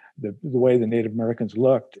the way the Native Americans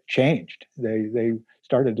looked changed. They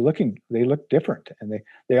looked different. And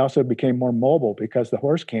they also became more mobile because the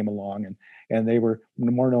horse came along, and they were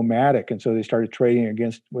more nomadic. And so they started trading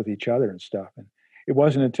with each other and stuff. And it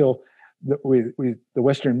wasn't until the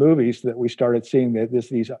Western movies that we started seeing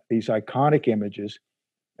these iconic images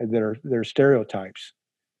that are stereotypes.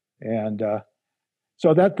 And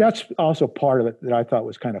so that's also part of it that I thought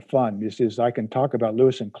was kind of fun. Is I can talk about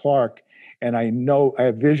Lewis and Clark, and I know I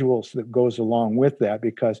have visuals that goes along with that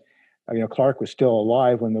because Clark was still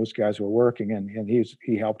alive when those guys were working, and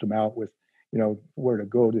he helped them out with where to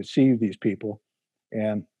go to see these people,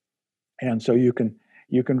 and so you can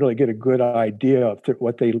really get a good idea of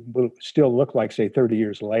what they will still look like, say 30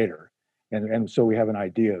 years later, and so we have an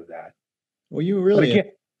idea of that. Well, you really,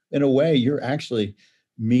 in a way, you're actually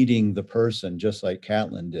meeting the person just like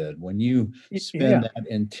Catlin did when you spend that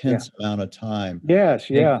intense amount of time.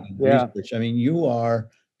 Research. I mean, you are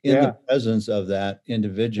in the presence of that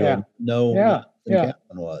individual. Than Catlin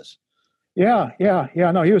was. No,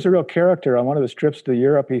 he was a real character. On one of his trips to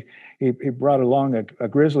Europe, he brought along a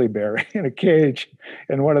grizzly bear in a cage,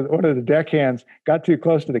 and one of the deckhands got too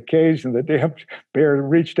close to the cage, and the damn bear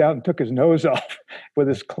reached out and took his nose off with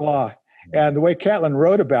his claw. And the way Catlin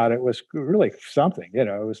wrote about it was really something. It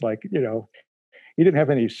was like, he didn't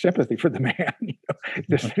have any sympathy for the man.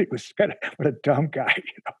 Just he was kind of what a dumb guy.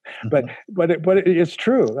 But it's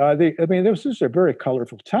true. This was a very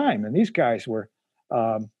colorful time, and these guys were.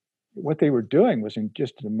 What they were doing was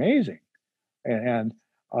just amazing, and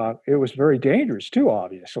it was very dangerous too.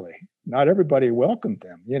 Obviously, not everybody welcomed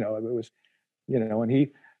them. It was,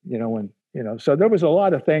 So there was a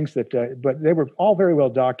lot of things that, but they were all very well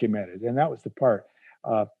documented, and that was the part.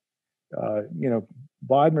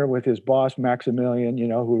 Bodmer with his boss Maximilian,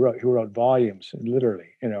 who wrote volumes,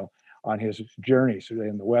 literally, on his journeys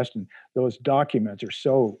in the West, and those documents are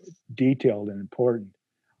so detailed and important.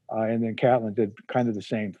 And then Catlin did kind of the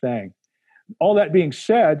same thing. All that being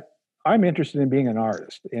said, I'm interested in being an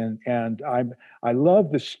artist, and I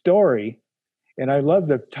love the story, and I love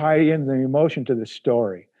to tie in the emotion to the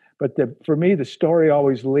story. But for me, the story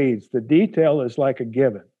always leads. The detail is like a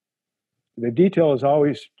given. The detail is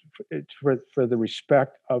always for the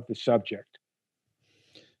respect of the subject.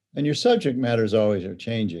 And your subject matters always are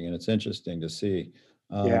changing, and it's interesting to see.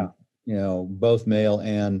 Both male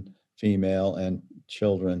and female and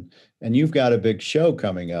children, and you've got a big show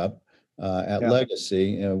coming up at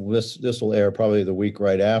Legacy. This will air probably the week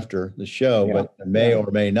right after the show, but there may or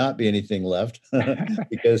may not be anything left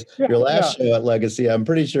because your last show at Legacy, I'm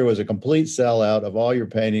pretty sure, was a complete sellout of all your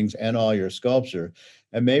paintings and all your sculpture.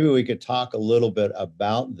 And maybe we could talk a little bit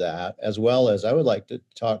about that, as well as I would like to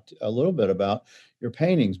talk a little bit about your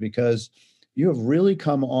paintings, because you have really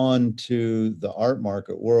come on to the art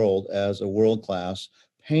market world as a world-class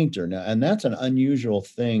painter now, and that's an unusual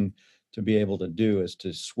thing to be able to do, is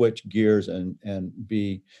to switch gears and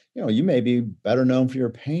be, you may be better known for your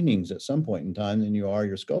paintings at some point in time than you are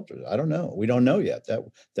your sculptures. I don't know. We don't know yet.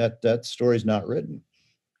 That story's not written.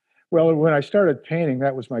 Well, when I started painting,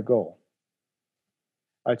 that was my goal.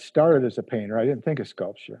 I started as a painter. I didn't think of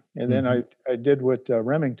sculpture, and then I did what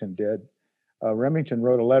Remington did. Remington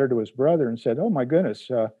wrote a letter to his brother and said, "Oh my goodness,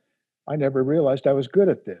 I never realized I was good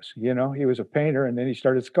at this." He was a painter, and then he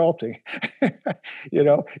started sculpting.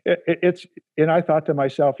 And I thought to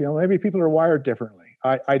myself, maybe people are wired differently.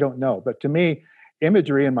 I don't know, but to me,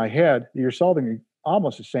 imagery in my head, you're solving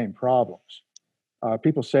almost the same problems.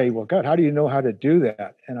 People say, "Well, God, how do you know how to do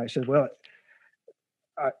that?" And I said, "Well,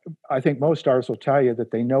 I think most artists will tell you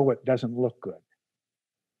that they know what doesn't look good.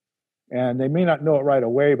 And they may not know it right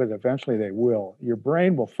away, but eventually they will. Your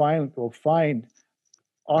brain will find the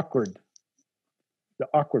awkward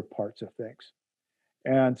parts of things.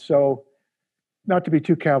 And so, not to be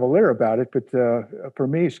too cavalier about it, but for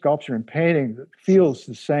me, sculpture and painting feels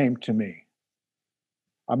the same to me.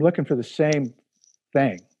 I'm looking for the same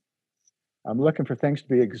thing. I'm looking for things to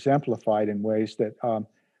be exemplified in ways that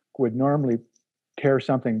would normally tear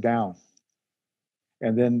something down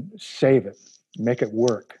and then save it, make it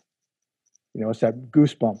work. It's that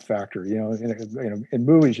goosebump factor. In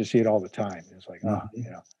movies you see it all the time. It's like,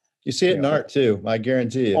 You see it in art too, I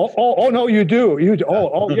guarantee you. Oh, no, you do. You do.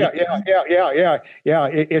 Yeah.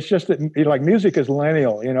 It's just that, like, music is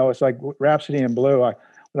lineal. It's like Rhapsody in Blue. When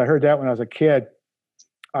I heard that when I was a kid,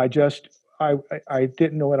 I just I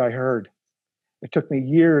didn't know what I heard. It took me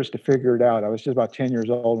years to figure it out. I was just about 10 years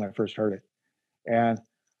old when I first heard it, and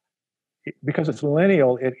because it's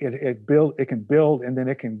lineal, it can build, and then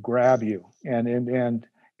it can grab you, and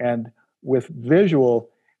with visual,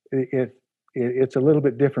 it's a little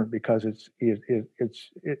bit different because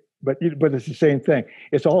but it's the same thing.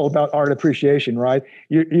 It's all about art appreciation, right?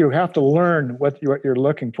 You have to learn what you're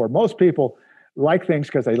looking for. Most people like things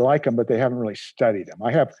because they like them, but they haven't really studied them.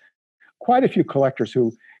 I have quite a few collectors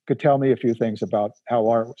who could tell me a few things about how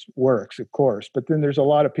art works, of course, but then there's a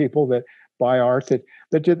lot of people that buy art that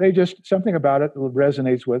they just, something about it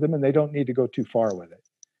resonates with them, and they don't need to go too far with it.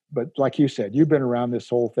 But like you said, you've been around this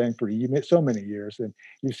whole thing for so many years, and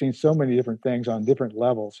you've seen so many different things on different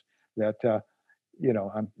levels that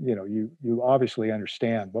you obviously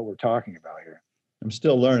understand what we're talking about here. I'm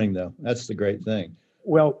still learning, though. That's the great thing.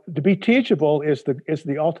 Well, to be teachable is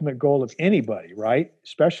the ultimate goal of anybody, right?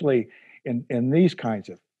 Especially in these kinds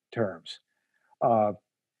of terms.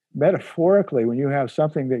 Metaphorically, when you have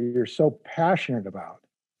something that you're so passionate about,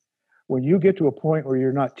 when you get to a point where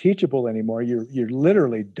you're not teachable anymore, you're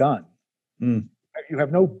literally done. Mm. You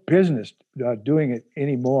have no business doing it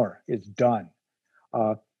anymore. It's done.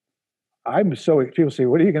 People say,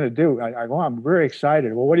 "What are you going to do?" I go, "I'm very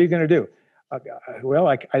excited." Well, what are you going to do? Well,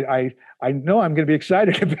 I know I'm going to be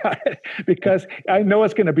excited about it because I know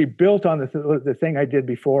it's going to be built on the thing I did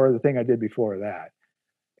before, the thing I did before that.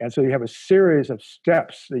 And so you have a series of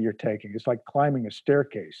steps that you're taking. It's like climbing a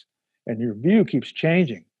staircase, and your view keeps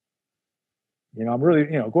changing. I'm really,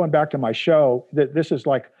 going back to my show, this is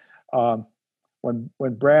like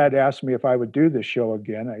when Brad asked me if I would do this show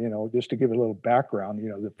again, just to give it a little background,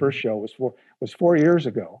 the first show was 4 years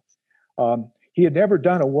ago. He had never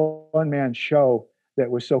done a one-man show that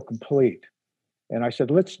was so complete. And I said,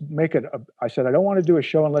 let's make it, I said, I don't want to do a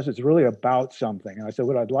show unless it's really about something. And I said,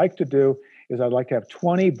 what I'd like to do is I'd like to have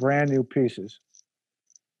 20 brand new pieces,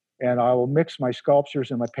 and I will mix my sculptures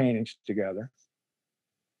and my paintings together.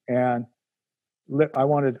 And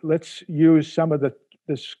let's use some of the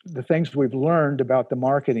things we've learned about the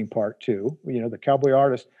marketing part too. The Cowboy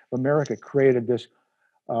Artists of America created this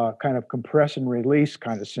kind of compress and release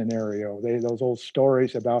kind of scenario. Those old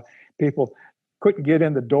stories about people couldn't get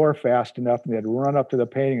in the door fast enough, and they'd run up to the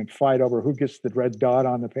painting and fight over who gets the red dot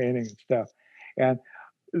on the painting and stuff. And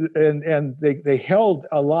they held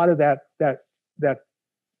a lot of that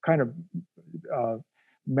kind of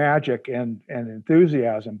magic and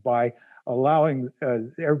enthusiasm by allowing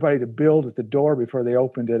everybody to build at the door before they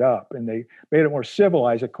opened it up. And they made it more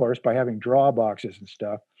civilized, of course, by having draw boxes and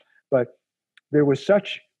stuff. But there was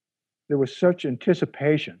such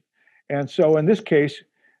anticipation. And so in this case,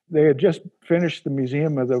 they had just finished the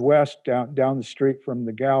Museum of the West down the street from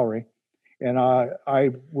the gallery. And I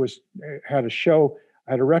had a show,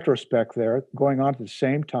 I had a retrospect there going on at the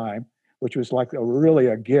same time, which was like really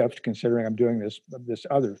a gift considering I'm doing this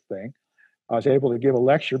other thing. I was able to give a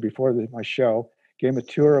lecture before my show, gave a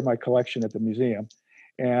tour of my collection at the museum.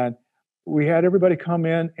 And we had everybody come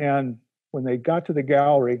in, and when they got to the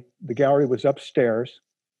gallery was upstairs.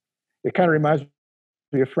 It kind of reminds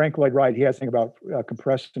me of Frank Lloyd Wright. He has a thing about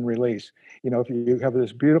compress and release. If you have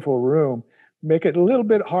this beautiful room, make it a little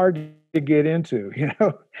bit hard to get into, and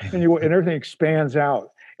everything expands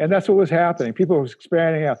out. And that's what was happening. People were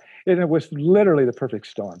expanding out. And it was literally the perfect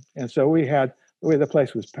storm. And so the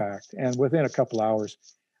place was packed. And within a couple hours,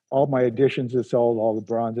 all my editions had sold, all the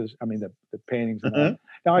bronzes, the paintings and all.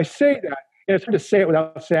 Now, I say that, and it's hard to say it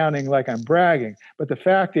without sounding like I'm bragging, but the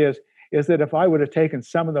fact is that if I would have taken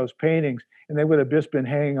some of those paintings and they would have just been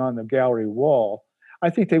hanging on the gallery wall, I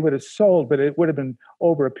think they would have sold, but it would have been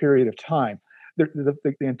over a period of time. The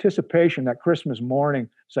anticipation, that Christmas morning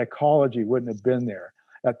psychology wouldn't have been there.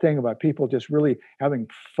 That thing about people just really having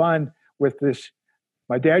fun with this.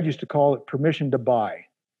 My dad used to call it permission to buy.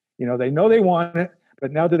 They know they want it,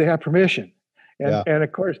 but now do they have permission? And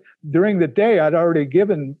of course, during the day, I'd already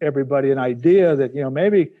given everybody an idea that,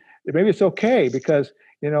 maybe it's okay because,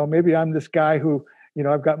 maybe I'm this guy who,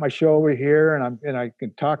 I've got my show over here and I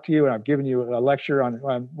can talk to you, and I've given you a lecture on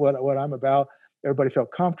what I'm about. Everybody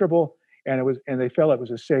felt comfortable, and they felt it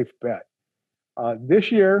was a safe bet.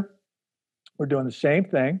 This year, we're doing the same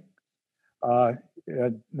thing,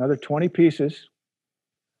 another 20 pieces,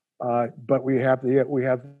 but we have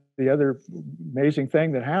the other amazing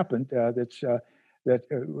thing that happened. That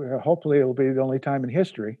hopefully it'll be the only time in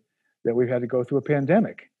history that we've had to go through a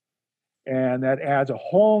pandemic, and that adds a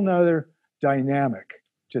whole nother dynamic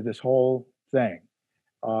to this whole thing.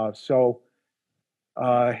 So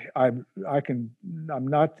I'm I'm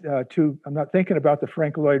not thinking about the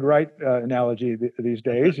Frank Lloyd Wright analogy these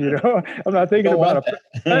days. I'm not thinking about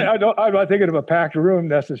I'm not thinking of a packed room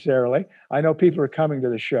necessarily. I know people are coming to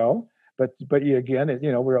the show, but again,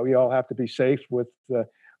 we all have to be safe with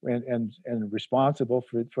and responsible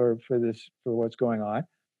for what's going on.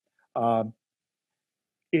 But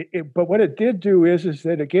what it did do is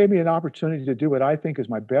that it gave me an opportunity to do what I think is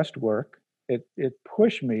my best work. It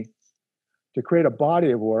pushed me to create a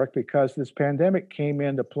body of work because this pandemic came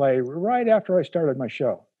into play right after I started my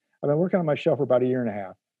show. I've been working on my show for about a year and a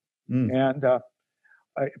half. And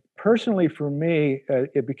personally, for me,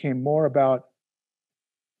 it became more about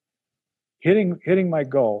hitting my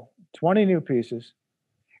goal, 20 new pieces.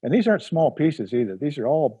 And these aren't small pieces either. These are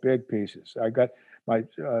all big pieces. I got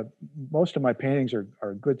most of my paintings are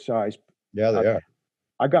good size. Yeah, they are.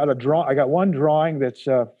 I got one drawing that's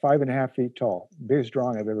 5.5 feet tall, biggest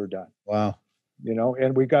drawing I've ever done. Wow.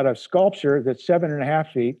 And we got a sculpture that's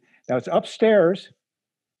 7.5 feet. Now it's upstairs.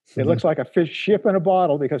 It looks like a fish ship in a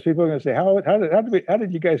bottle because people are going to say, how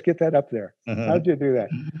did you guys get that up there? How did you do that?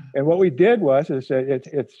 And what we did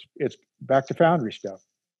it's back to foundry stuff.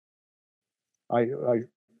 I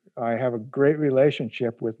have a great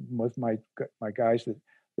relationship with my guys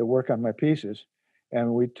that work on my pieces,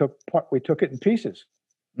 and we took it in pieces,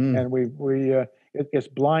 and it's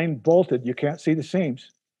blind bolted. You can't see the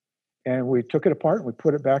seams. And we took it apart and we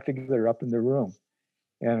put it back together up in the room.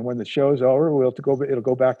 And when the show's over, it'll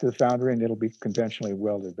go back to the foundry and it'll be conventionally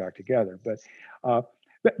welded back together. But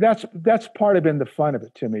that's part of the fun of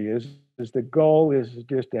it to me is the goal is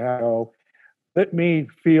just to let me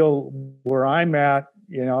feel where I'm at.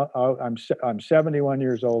 I'm 71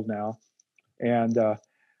 years old now, and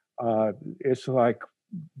it's like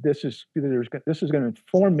this is going to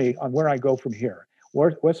inform me on where I go from here.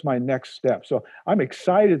 What's my next step? So I'm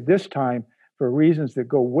excited this time for reasons that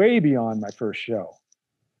go way beyond my first show.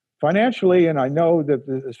 Financially, and I know that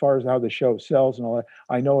as far as how the show sells and all that,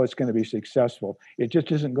 I know it's going to be successful. It just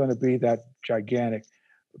isn't going to be that gigantic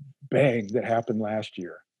bang that happened last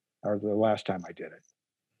year or the last time I did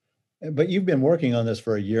it. But you've been working on this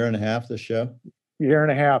for a year and a half, this show? Year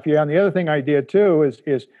and a half, yeah. And the other thing I did too is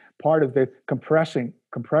part of the compression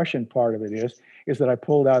part of it is that I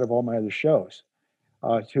pulled out of all my other shows.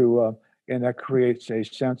 And that creates a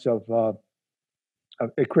sense of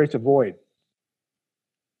it creates a void.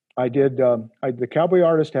 I did the Cowboy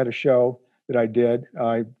Artist had a show that I did.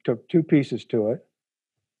 I took 2 pieces to it.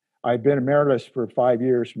 I'd been emeritus for 5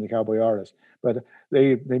 years from the Cowboy Artist, but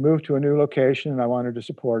they moved to a new location and I wanted to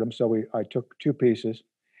support them, so I took 2 pieces,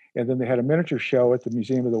 and then they had a miniature show at the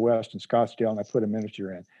Museum of the West in Scottsdale, and I put a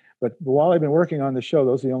miniature in. But while I've been working on the show,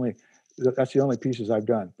 that's the only pieces I've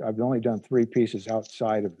done. I've only done 3 pieces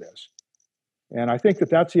outside of this. And I think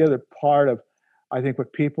that's the other part of, I think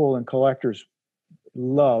what people and collectors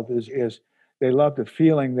love is they love the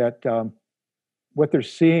feeling that what they're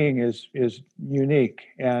seeing is unique,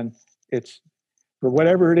 and it's, for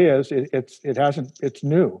whatever it is, it's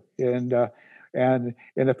new. And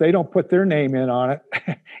if they don't put their name in on it,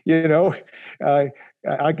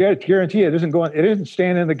 I guarantee it isn't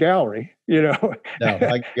staying in the gallery, No,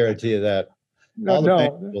 I guarantee you that. All the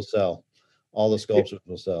paintings will sell. All the sculptures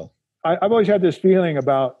will sell. I've always had this feeling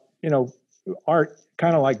about, art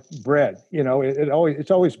kind of like bread.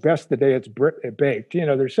 It's always best the day it's baked.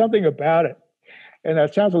 There's something about it. And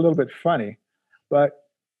that sounds a little bit funny, but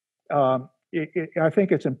I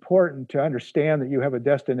think it's important to understand that you have a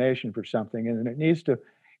destination for something, and it needs to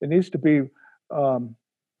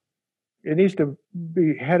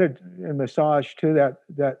be headed and massaged to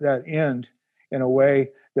that end in a way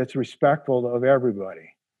that's respectful of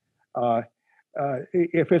everybody.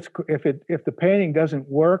 If the painting doesn't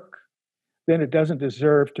work, then it doesn't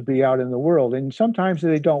deserve to be out in the world. And sometimes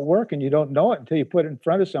they don't work, and you don't know it until you put it in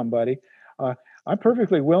front of somebody. I'm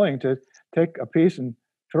perfectly willing to take a piece and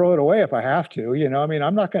throw it away if I have to.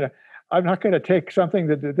 I'm not gonna take something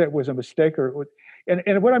that was a mistake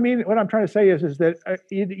and what I'm trying to say is that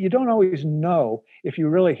you don't always know if you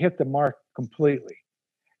really hit the mark completely.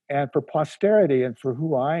 And for posterity and for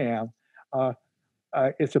who I am,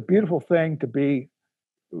 it's a beautiful thing to be.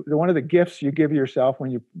 One of the gifts you give yourself when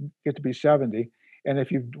you get to be 70, and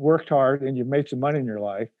if you've worked hard and you've made some money in your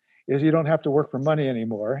life, is you don't have to work for money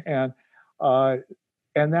anymore. And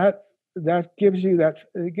that gives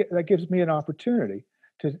me an opportunity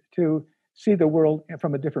to see the world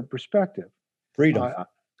from a different perspective. Freedom.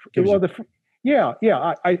 Freedom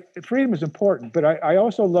is important, but I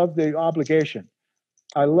also love the obligation.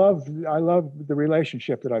 I love the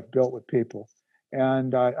relationship that I've built with people,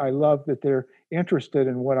 and I love that interested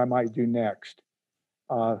in what I might do next.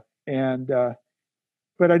 And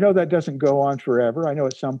but I know that doesn't go on forever. I know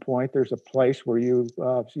at some point there's a place where you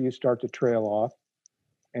start to trail off,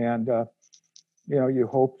 and you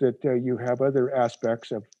hope that you have other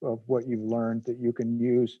aspects of what you've learned that you can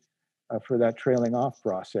use for that trailing off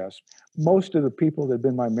process. Most of the people that have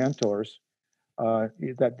been my mentors,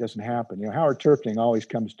 that doesn't happen. Howard Terpning always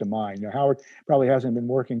comes to mind. Howard probably hasn't been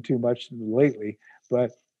working too much lately,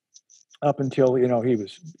 but up until he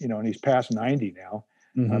was and he's past 90 now.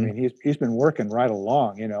 I mean, he's been working right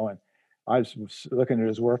along, and I was looking at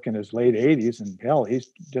his work in his late 80s, and hell, he's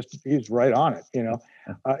right on it,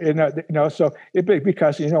 So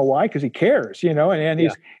because why? Because he cares,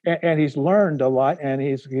 and he's learned a lot, and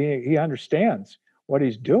he understands what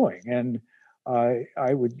he's doing, and I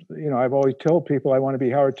would, I've always told people I want to be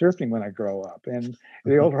Howard Terpning when I grow up, and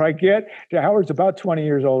the older I get, Howard's about 20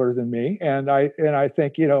 years older than me, and I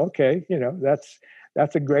think, okay,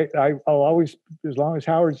 that's a great. I'll always, as long as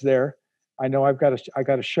Howard's there, I know I got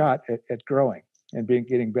a shot at growing and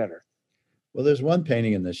getting better. Well, there's one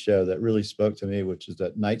painting in this show that really spoke to me, which is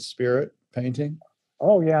that Night Spirit painting.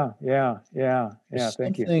 Oh yeah.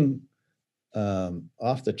 Thank you. Something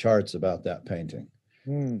off the charts about that painting.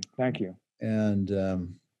 Thank you. And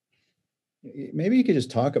maybe you could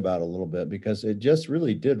just talk about it a little bit, because it just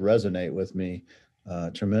really did resonate with me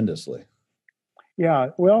tremendously.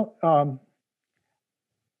 Yeah. Well.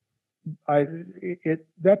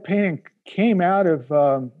 That painting came out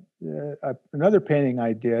of another painting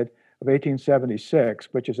I did of 1876,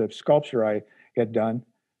 which is a sculpture I had done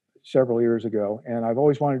several years ago, and I've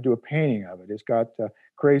always wanted to do a painting of it. It's got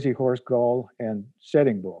Crazy Horse, Gull, and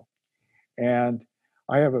Setting Bull, and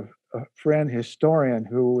I have a friend historian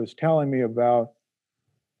who was telling me about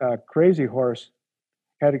Crazy Horse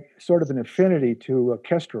had sort of an affinity to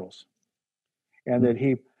kestrels, and that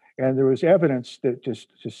and there was evidence that just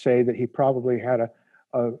to say that he probably had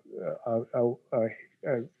a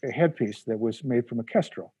headpiece that was made from a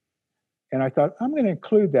kestrel. And I thought, I'm going to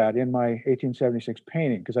include that in my 1876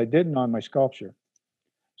 painting, because I didn't on my sculpture.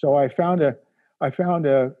 So I found a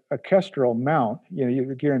kestrel mount.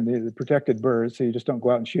 You're gearing the protected birds, so you just don't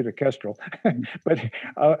go out and shoot a kestrel. But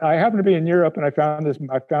I happened to be in Europe, and I found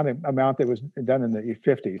a mount that was done in the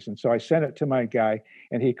 50s, and so I sent it to my guy,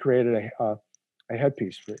 and he created a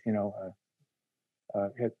headpiece for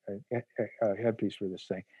a headpiece for this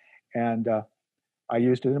thing, and I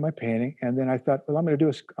used it in my painting. And then I thought, well, I'm going to do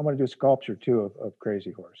a sculpture too of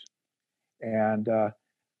Crazy Horse, and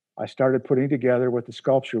I started putting together what the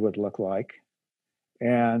sculpture would look like,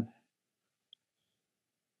 and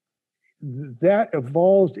that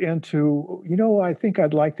evolved into, I think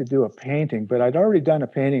I'd like to do a painting, but I'd already done a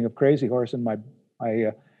painting of Crazy Horse in my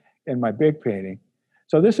big painting.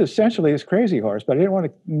 So this essentially is Crazy Horse, but I didn't want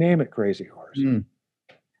to name it Crazy Horse. And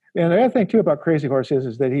the other thing too about Crazy Horse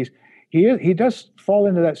is that he does fall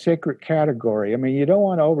into that sacred category. I mean, you don't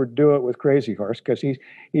want to overdo it with Crazy Horse, because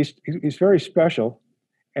he's very special,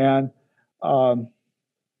 and of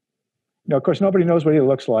course nobody knows what he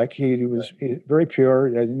looks like. He's very pure.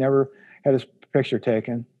 He never had his picture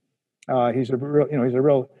taken.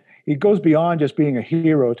 He goes beyond just being a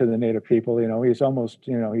hero to the Native people. He's almost,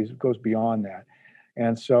 he goes beyond that.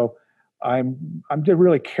 And so I'm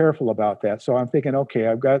really careful about that. So I'm thinking, okay,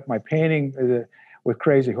 I've got my painting with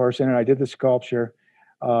Crazy Horse in it. I did the sculpture.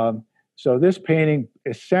 So this painting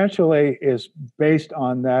essentially is based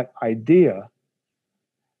on that idea.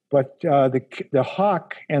 But the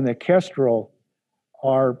hawk and the kestrel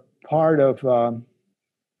are part of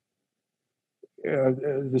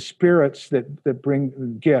the spirits that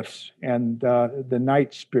bring gifts, and the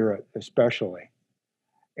night spirit especially.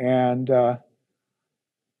 And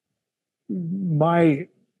my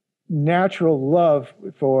natural love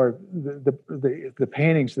for the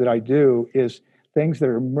paintings that I do is things that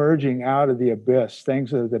are emerging out of the abyss,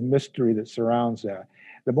 things of the mystery that surrounds that.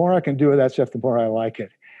 The more I can do of that stuff, the more I like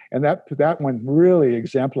it. And that one really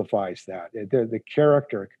exemplifies that. The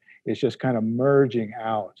character is just kind of merging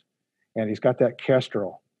out, and he's got that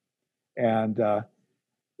kestrel. And,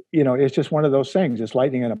 it's just one of those things. It's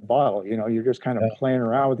lightning in a bottle. You're just kind of playing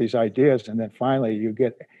around with these ideas, and then finally you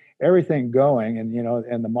get everything going. And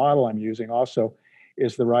and the model I'm using also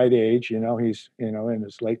is the right age. He's in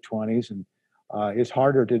his late 20s, and it's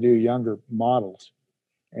harder to do younger models.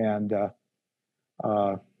 And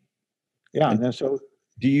and then so.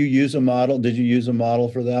 Do you use a model? Did you use a model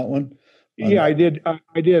for that one? Yeah, I did.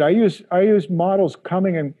 I use models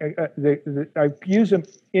coming and I use them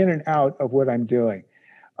in and out of what I'm doing.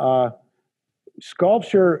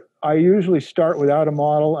 Sculpture, I usually start without a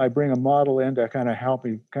model. I bring a model in to kind of help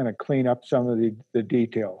me kind of clean up some of the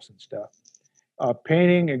details and stuff.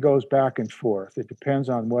 Painting, it goes back and forth. It depends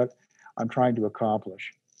on what I'm trying to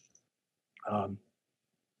accomplish. Um,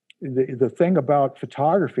 the thing about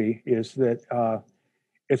photography is that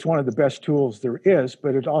it's one of the best tools there is,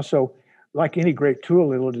 but it also, like any great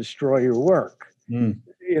tool, it'll destroy your work. Mm.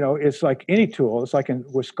 It's like any tool. It's like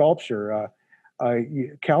with sculpture,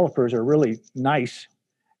 calipers are really nice.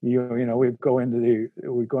 We go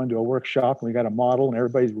into a workshop and we got a model and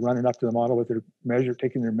everybody's running up to the model with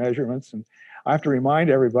taking their measurements. And I have to remind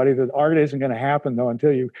everybody that art isn't going to happen though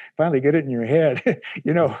until you finally get it in your head.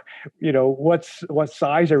 What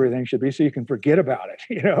size everything should be so you can forget about it.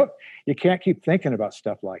 You can't keep thinking about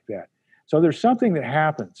stuff like that. So there's something that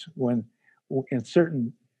happens when in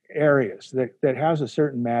certain areas that has a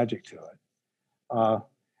certain magic to it.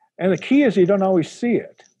 And the key is you don't always see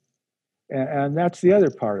it. And that's the other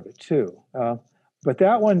part of it too. But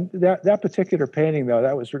that one, that particular painting though,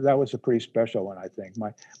 that was a pretty special one. I think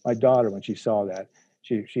my daughter, when she saw that,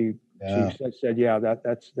 she said, yeah,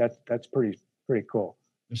 that's pretty cool.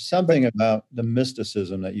 There's something about the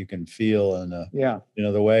mysticism that you can feel, and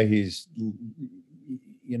the way he's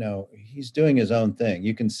doing his own thing.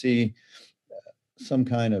 You can see some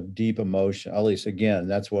kind of deep emotion. At least, again,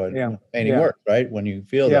 that's what painting works, right? When you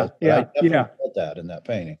feel that. But I definitely felt that in that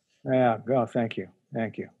painting. Yeah. Oh, thank you.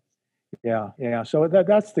 Yeah. So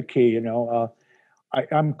that's the key.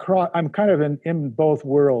 I'm kind of in both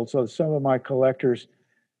worlds. So some of my collectors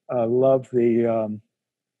love the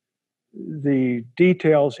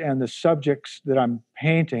details and the subjects that I'm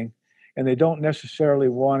painting, and they don't necessarily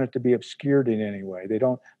want it to be obscured in any way. They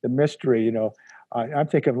don't the mystery. I'm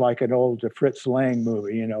thinking like an old Fritz Lang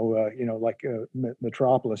movie. Like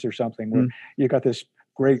Metropolis or something, where you got this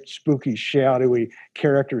great spooky shadowy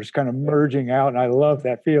characters kind of merging out, and I love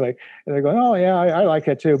that feeling. And they're going, oh yeah, I like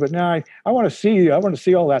it too, but now I want to see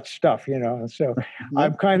all that stuff, and so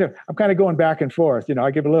I'm kind of going back and forth.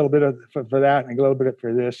 I give a little bit for that and a little bit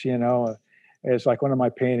for this. It's like one of my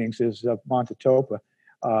paintings is Montetopa,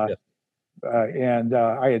 and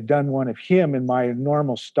I had done one of him in my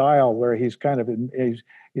normal style where he's kind of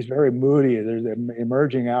he's very moody. There's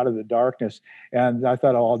emerging out of the darkness. And I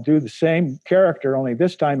thought, I'll do the same character, only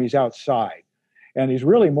this time he's outside. And he's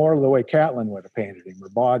really more the way Catlin would have painted him, or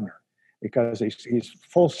Bodmer, because he's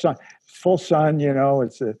full sun. It's of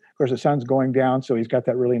course the sun's going down, so he's got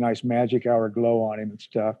that really nice magic hour glow on him and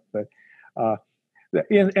stuff. But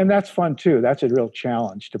and that's fun too. That's a real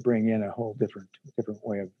challenge to bring in a whole different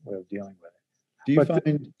way of dealing with it. Do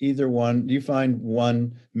you find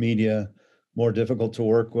one media more difficult to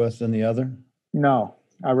work with than the other? No,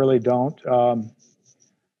 I really don't.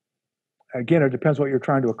 Again, it depends what you're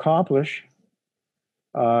trying to accomplish.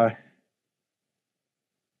 There's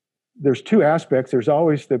two aspects. There's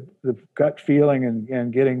always the gut feeling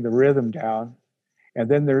and getting the rhythm down, and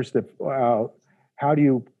then there's the how do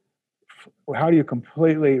you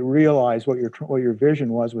completely realize what your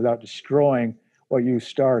vision was without destroying what you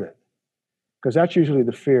started? Because that's usually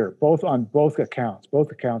the fear, on both accounts.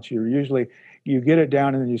 Both accounts, you get it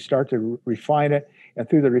down and then you start to refine it, and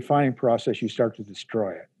through the refining process, you start to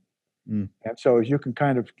destroy it. And so as you can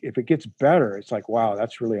if it gets better, it's like, wow,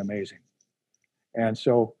 that's really amazing. And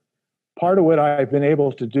so part of what I've been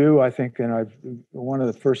able to do, I think, and one of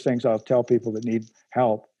the first things I'll tell people that need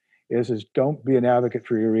help is don't be an advocate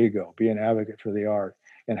for your ego, be an advocate for the art.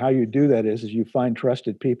 And how you do that is you find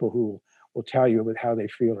trusted people who will tell you about how they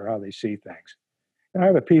feel or how they see things. And I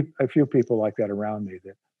have a few people like that around me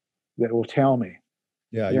that will tell me.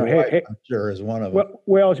 Yeah, your wife, I'm sure, is one of them.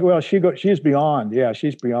 Well, she's beyond. Yeah,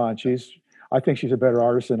 she's beyond. I think she's a better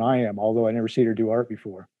artist than I am, although I never seen her do art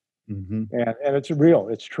before. And it's real.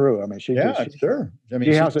 It's true. I mean, sure. I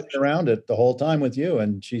mean, she's been around it the whole time with you,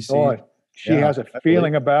 and she sees. She has a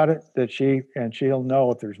feeling about it that she'll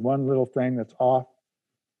know if there's one little thing that's off.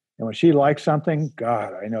 And when she likes something,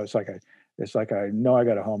 God, I know it's like I know I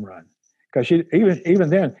got a home run. Because she even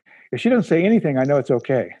then, if she doesn't say anything, I know it's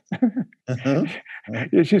okay.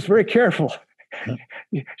 She's very careful.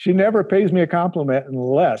 She never pays me a compliment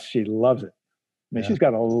unless she loves it. I mean, she's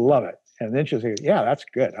got to love it, and then she'll say, "Yeah, that's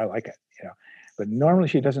good. I like it." But normally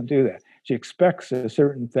she doesn't do that. She expects a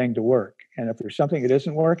certain thing to work, and if there's something that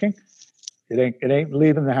isn't working, it ain't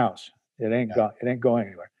leaving the house. It ain't going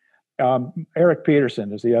anywhere. Eric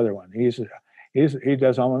Peterson is the other one. He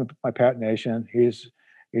does all my patination. He's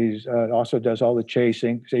also does all the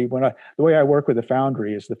chasing. See, the way I work with the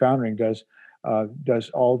foundry is the foundry does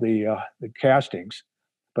all the castings,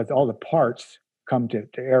 but all the parts come to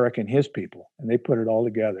Eric and his people, and they put it all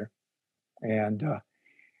together. And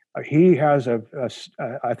he has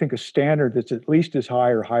I think a standard that's at least as high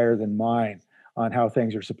or higher than mine on how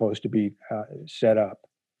things are supposed to be set up.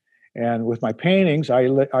 And with my paintings, I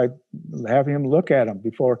have him look at them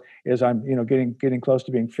before, as I'm, getting close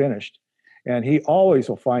to being finished. And he always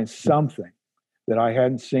will find something that I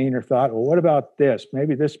hadn't seen or thought, well, what about this?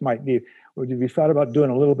 Maybe this might be, or have you thought about doing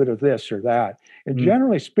a little bit of this or that? And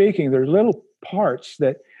generally speaking, there's little parts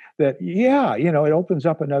that yeah, it opens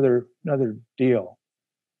up another deal.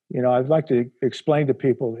 I'd like to explain to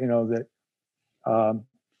people, that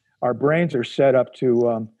our brains are set up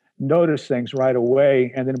to notice things right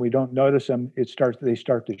away, and then we don't notice them. They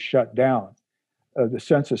start to shut down. The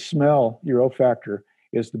sense of smell, your olfactor,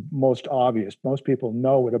 is the most obvious. Most people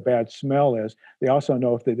know what a bad smell is. They also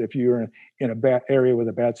know if you're in a bad area with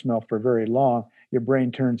a bad smell for very long, your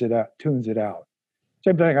brain tunes it out.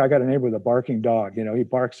 Same thing. I got a neighbor with a barking dog. He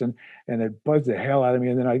barks and it bugs the hell out of me.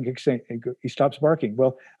 And then I get saying he stops barking.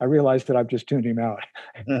 Well, I realized that I've just tuned him out.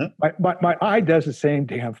 My eye does the same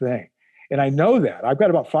damn thing, and I know that. I've got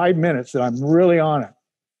about 5 minutes that I'm really on it.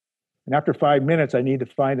 And after 5 minutes, I need to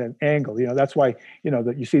find an angle. That's why,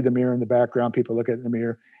 that you see the mirror in the background. People look at it in the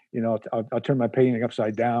mirror. I'll turn my painting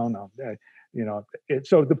upside down.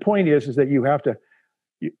 So the point is that you have to,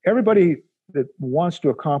 everybody that wants to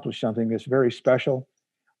accomplish something that's very special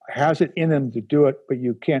has it in them to do it, but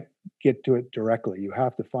you can't get to it directly. You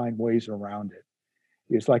have to find ways around it.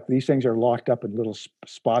 It's like these things are locked up in little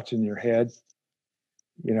spots in your head.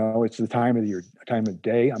 It's the time of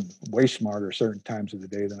day. I'm way smarter certain times of the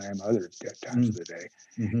day than I am other times of the day.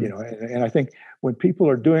 And I think when people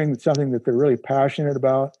are doing something that they're really passionate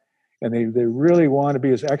about, and they really want to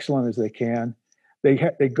be as excellent as they can, they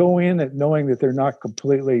go in at knowing that they're not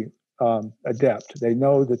completely adept. They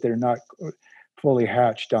know that they're not fully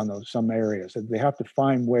hatched on some areas, and they have to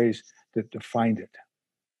find ways to find it.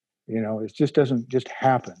 It just doesn't just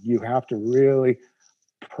happen. You have to really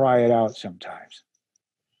pry it out sometimes.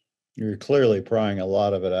 You're clearly prying a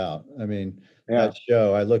lot of it out. I mean, that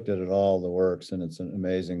show, I looked at it all, the works, and it's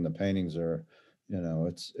amazing. The paintings are,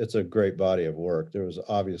 it's a great body of work. There was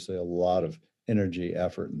obviously a lot of energy,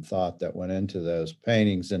 effort, and thought that went into those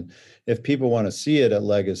paintings. And if people want to see it at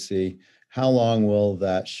Legacy, how long will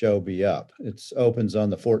that show be up? It opens on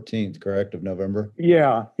the 14th, correct, of November?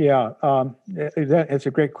 Yeah. It's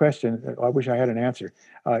a great question. I wish I had an answer.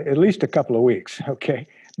 At least a couple of weeks, okay?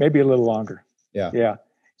 Maybe a little longer. Yeah.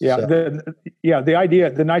 So, the idea,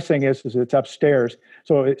 the nice thing is it's upstairs,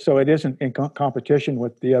 so it isn't in competition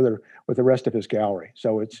with the rest of his gallery.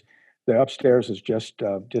 So the upstairs is just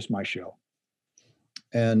my show.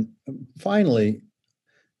 And finally,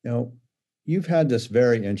 you've had this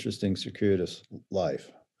very interesting, circuitous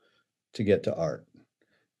life to get to art,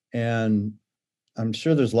 and I'm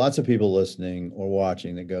sure there's lots of people listening or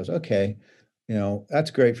watching that goes, okay, that's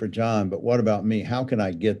great for John, but what about me? How can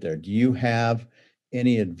I get there? Do you have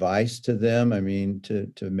any advice to them? I mean,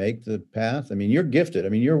 to make the path? I mean, you're gifted. I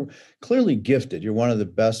mean, you're clearly gifted. You're one of the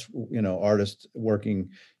best, artists working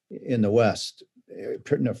in the West.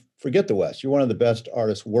 No, forget the West. You're one of the best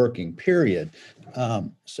artists working, period.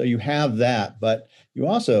 So you have that, but you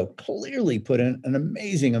also clearly put in an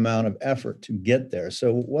amazing amount of effort to get there.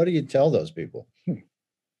 So what do you tell those people?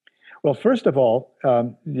 Well, first of all,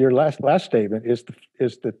 your last statement is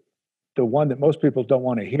the one that most people don't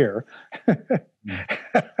want to hear.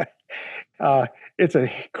 It's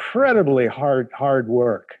incredibly hard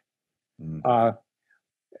work.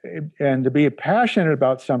 And to be passionate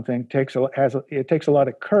about something takes a lot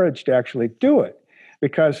of courage to actually do it,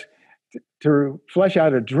 because to flesh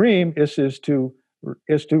out a dream is to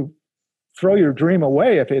throw your dream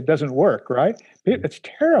away if it doesn't work, right? It's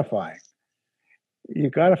terrifying. You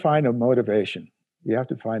got to find a motivation. You have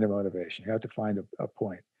to find a motivation. You have to find a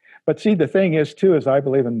point. But see, the thing is, too, is I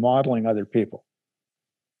believe in modeling other people.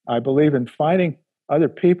 I believe in finding other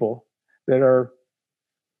people that are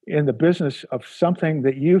in the business of something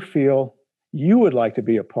that you feel you would like to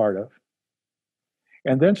be a part of,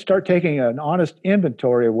 and then start taking an honest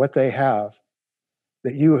inventory of what they have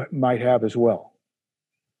that you might have as well.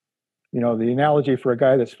 The analogy for a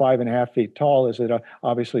guy that's 5.5 feet tall is that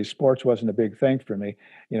obviously sports wasn't a big thing for me,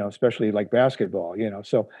 especially like basketball,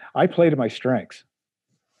 So I played to my strengths.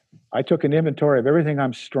 I took an inventory of everything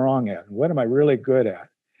I'm strong at. And what am I really good at?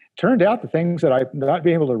 Turned out the things that I'm not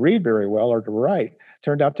being able to read very well or to write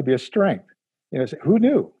turned out to be a strength. Who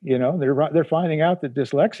knew? They're finding out that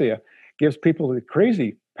dyslexia gives people the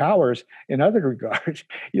crazy powers in other regards.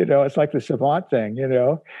 It's like the savant thing.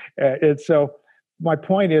 And so my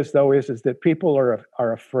point is, though, is that people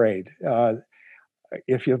are afraid. I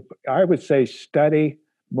would say study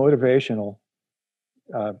motivational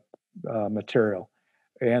material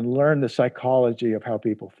and learn the psychology of how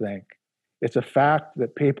people think. It's a fact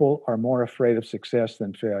that people are more afraid of success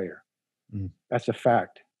than failure. That's a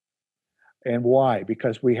fact. And why?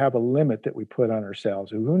 Because we have a limit that we put on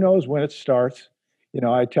ourselves. Who knows when it starts?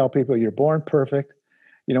 I tell people you're born perfect.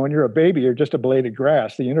 When you're a baby, you're just a blade of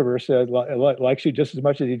grass. The universe likes you just as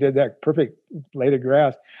much as you did that perfect blade of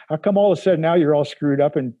grass. How come all of a sudden now you're all screwed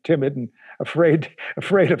up and timid and afraid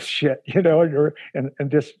of shit, and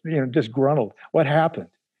just, disgruntled? What happened?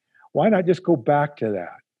 Why not just go back to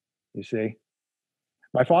that? You see,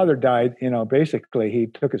 my father died, basically he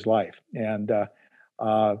took his life. And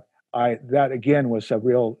that again was a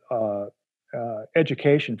real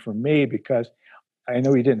education for me, because I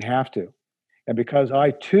know he didn't have to. And because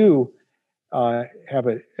I too am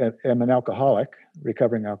an alcoholic,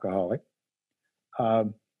 recovering alcoholic, I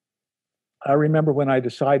remember when I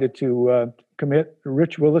decided to commit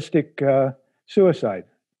ritualistic suicide,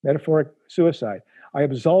 metaphoric suicide. I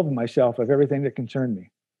absolved myself of everything that concerned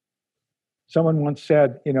me. Someone once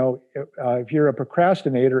said, if you're a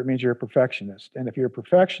procrastinator, it means you're a perfectionist. And if you're a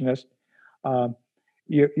perfectionist,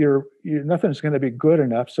 you're nothing's going to be good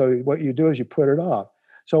enough. So what you do is you put it off.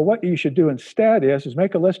 So what you should do instead is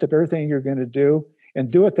make a list of everything you're going to do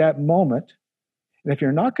and do it that moment. And if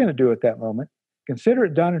you're not going to do it that moment, consider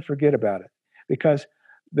it done and forget about it. Because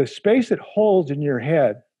the space it holds in your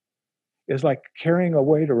head is like carrying a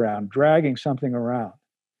weight around, dragging something around.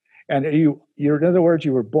 And you're in other words,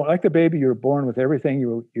 you were born like the baby. You were born with everything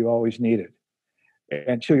you always needed,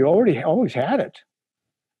 and so you always had it.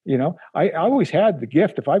 I always had the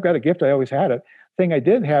gift. If I've got a gift, I always had it. The thing I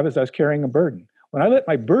didn't have is I was carrying a burden. When I let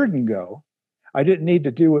my burden go, I didn't need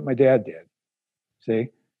to do what my dad did. See,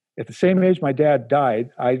 at the same age my dad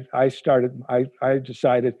died, I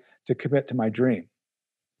decided to commit to my dream.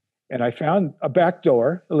 And I found a back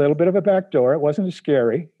door, a little bit of a back door. It wasn't as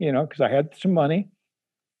scary, because I had some money.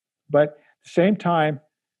 But at the same time,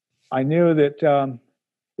 I knew that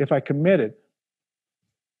if I committed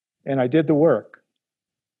and I did the work,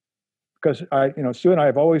 because Sue and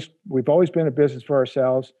I we've always been in business for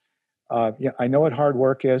ourselves. I know what hard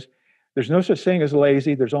work is. There's no such thing as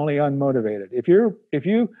lazy. There's only unmotivated. If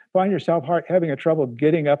you find yourself having a trouble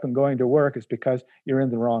getting up and going to work, it's because you're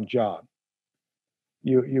in the wrong job.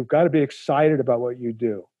 You've got to be excited about what you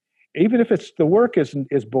do, even if the work is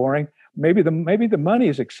boring. Maybe the money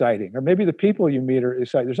is exciting, or maybe the people you meet are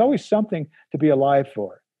exciting. There's always something to be alive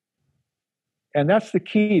for, and that's the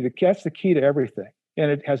key. That's the key to everything,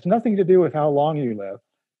 and it has nothing to do with how long you live.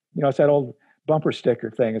 It's that old bumper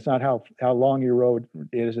sticker thing. It's not how long your road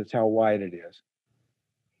is; it's how wide it is.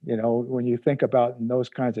 When you think about in those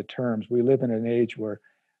kinds of terms, we live in an age where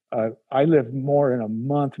I lived more in a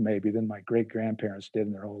month maybe than my great-grandparents did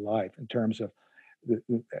in their whole life, in terms of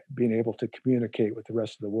being able to communicate with the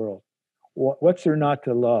rest of the world. What's there not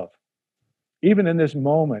to love? Even in this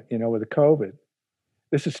moment, with the COVID,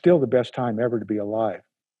 this is still the best time ever to be alive.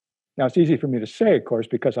 Now, it's easy for me to say, of course,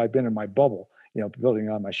 because I've been in my bubble, building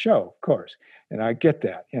on my show, of course. And I get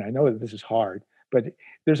that. And I know that this is hard, but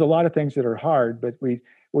there's a lot of things that are hard, but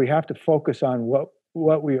we have to focus on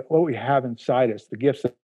what we have inside us, the gifts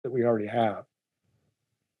that we already have.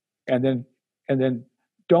 And then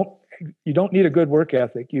you don't need a good work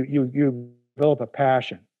ethic. You develop a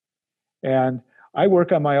passion. And I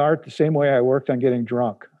work on my art the same way I worked on getting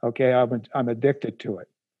drunk. Okay, I'm addicted to it.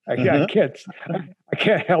 I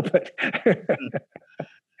can't help it.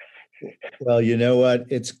 Well, you know what?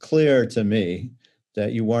 It's clear to me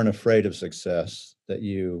that you weren't afraid of success, that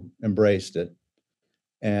you embraced it.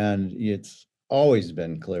 And it's always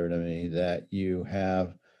been clear to me that you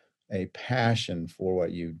have a passion for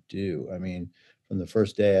what you do. I mean, from the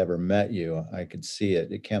first day I ever met you, I could see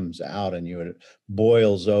it. It comes out in you and it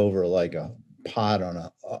boils over like a pot on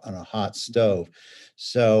a hot stove.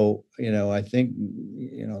 So, I think,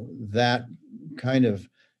 that kind of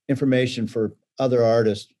information for other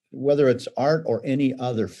artists, whether it's art or any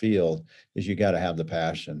other field, is you got to have the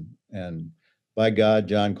passion. And by God,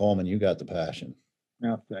 John Coleman, you got the passion.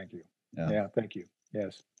 No, thank you. Yeah, thank you.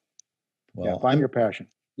 Yes. Well, find your passion.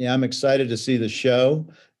 Yeah, I'm excited to see the show,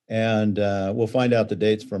 and we'll find out the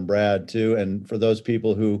dates from Brad too. And for those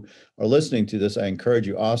people who are listening to this, I encourage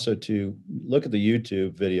you also to look at the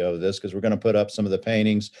YouTube video of this, because we're going to put up some of the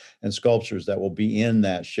paintings and sculptures that will be in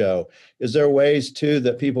that show. Is there ways too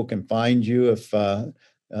that people can find you, if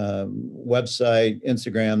website,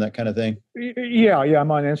 Instagram, that kind of thing? Yeah,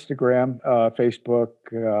 I'm on Instagram, Facebook,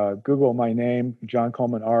 Google my name, John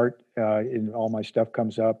Coleman Art, and all my stuff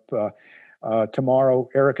comes up. Tomorrow,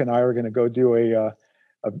 Eric and I are going to go do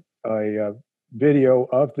a video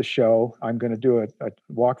of the show. I'm going to do a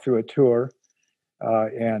walk through a tour,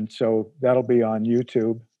 and so that'll be on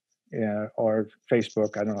YouTube or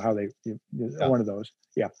Facebook. I don't know how one of those.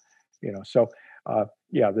 Yeah, so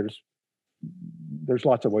there's there's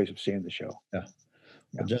lots of ways of seeing the show. Yeah.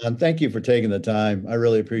 Yeah. Well, John, thank you for taking the time. I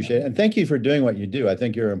really appreciate it. And thank you for doing what you do. I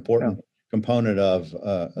think you're an important component of,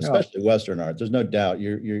 especially Western art. There's no doubt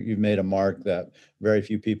you've made a mark that very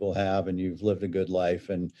few people have, and you've lived a good life.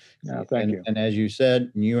 And thank you. And as you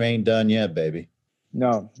said, you ain't done yet, baby.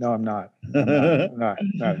 No, I'm not. I'm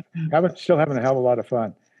not. Still having a hell of a lot of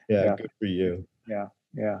fun. Yeah, good for you. Yeah.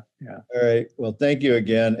 All right. Well, thank you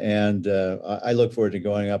again. And I look forward to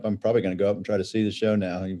going up. I'm probably going to go up and try to see the show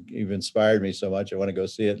now. You've inspired me so much. I want to go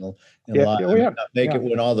see it in live. Yeah, we have, make it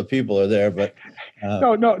when all the people are there, but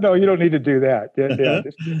no, you don't need to do that.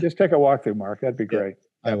 Just take a walk through, Mark. That'd be great.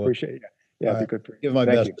 I appreciate it. Yeah, it'd be good for you. Give my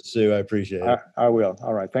best to Sue. I appreciate it. I will.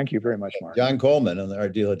 All right. Thank you very much, Mark. John Coleman on our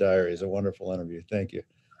Dealer Diary is a wonderful interview. Thank you.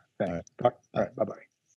 Thanks. All right. Bye-bye.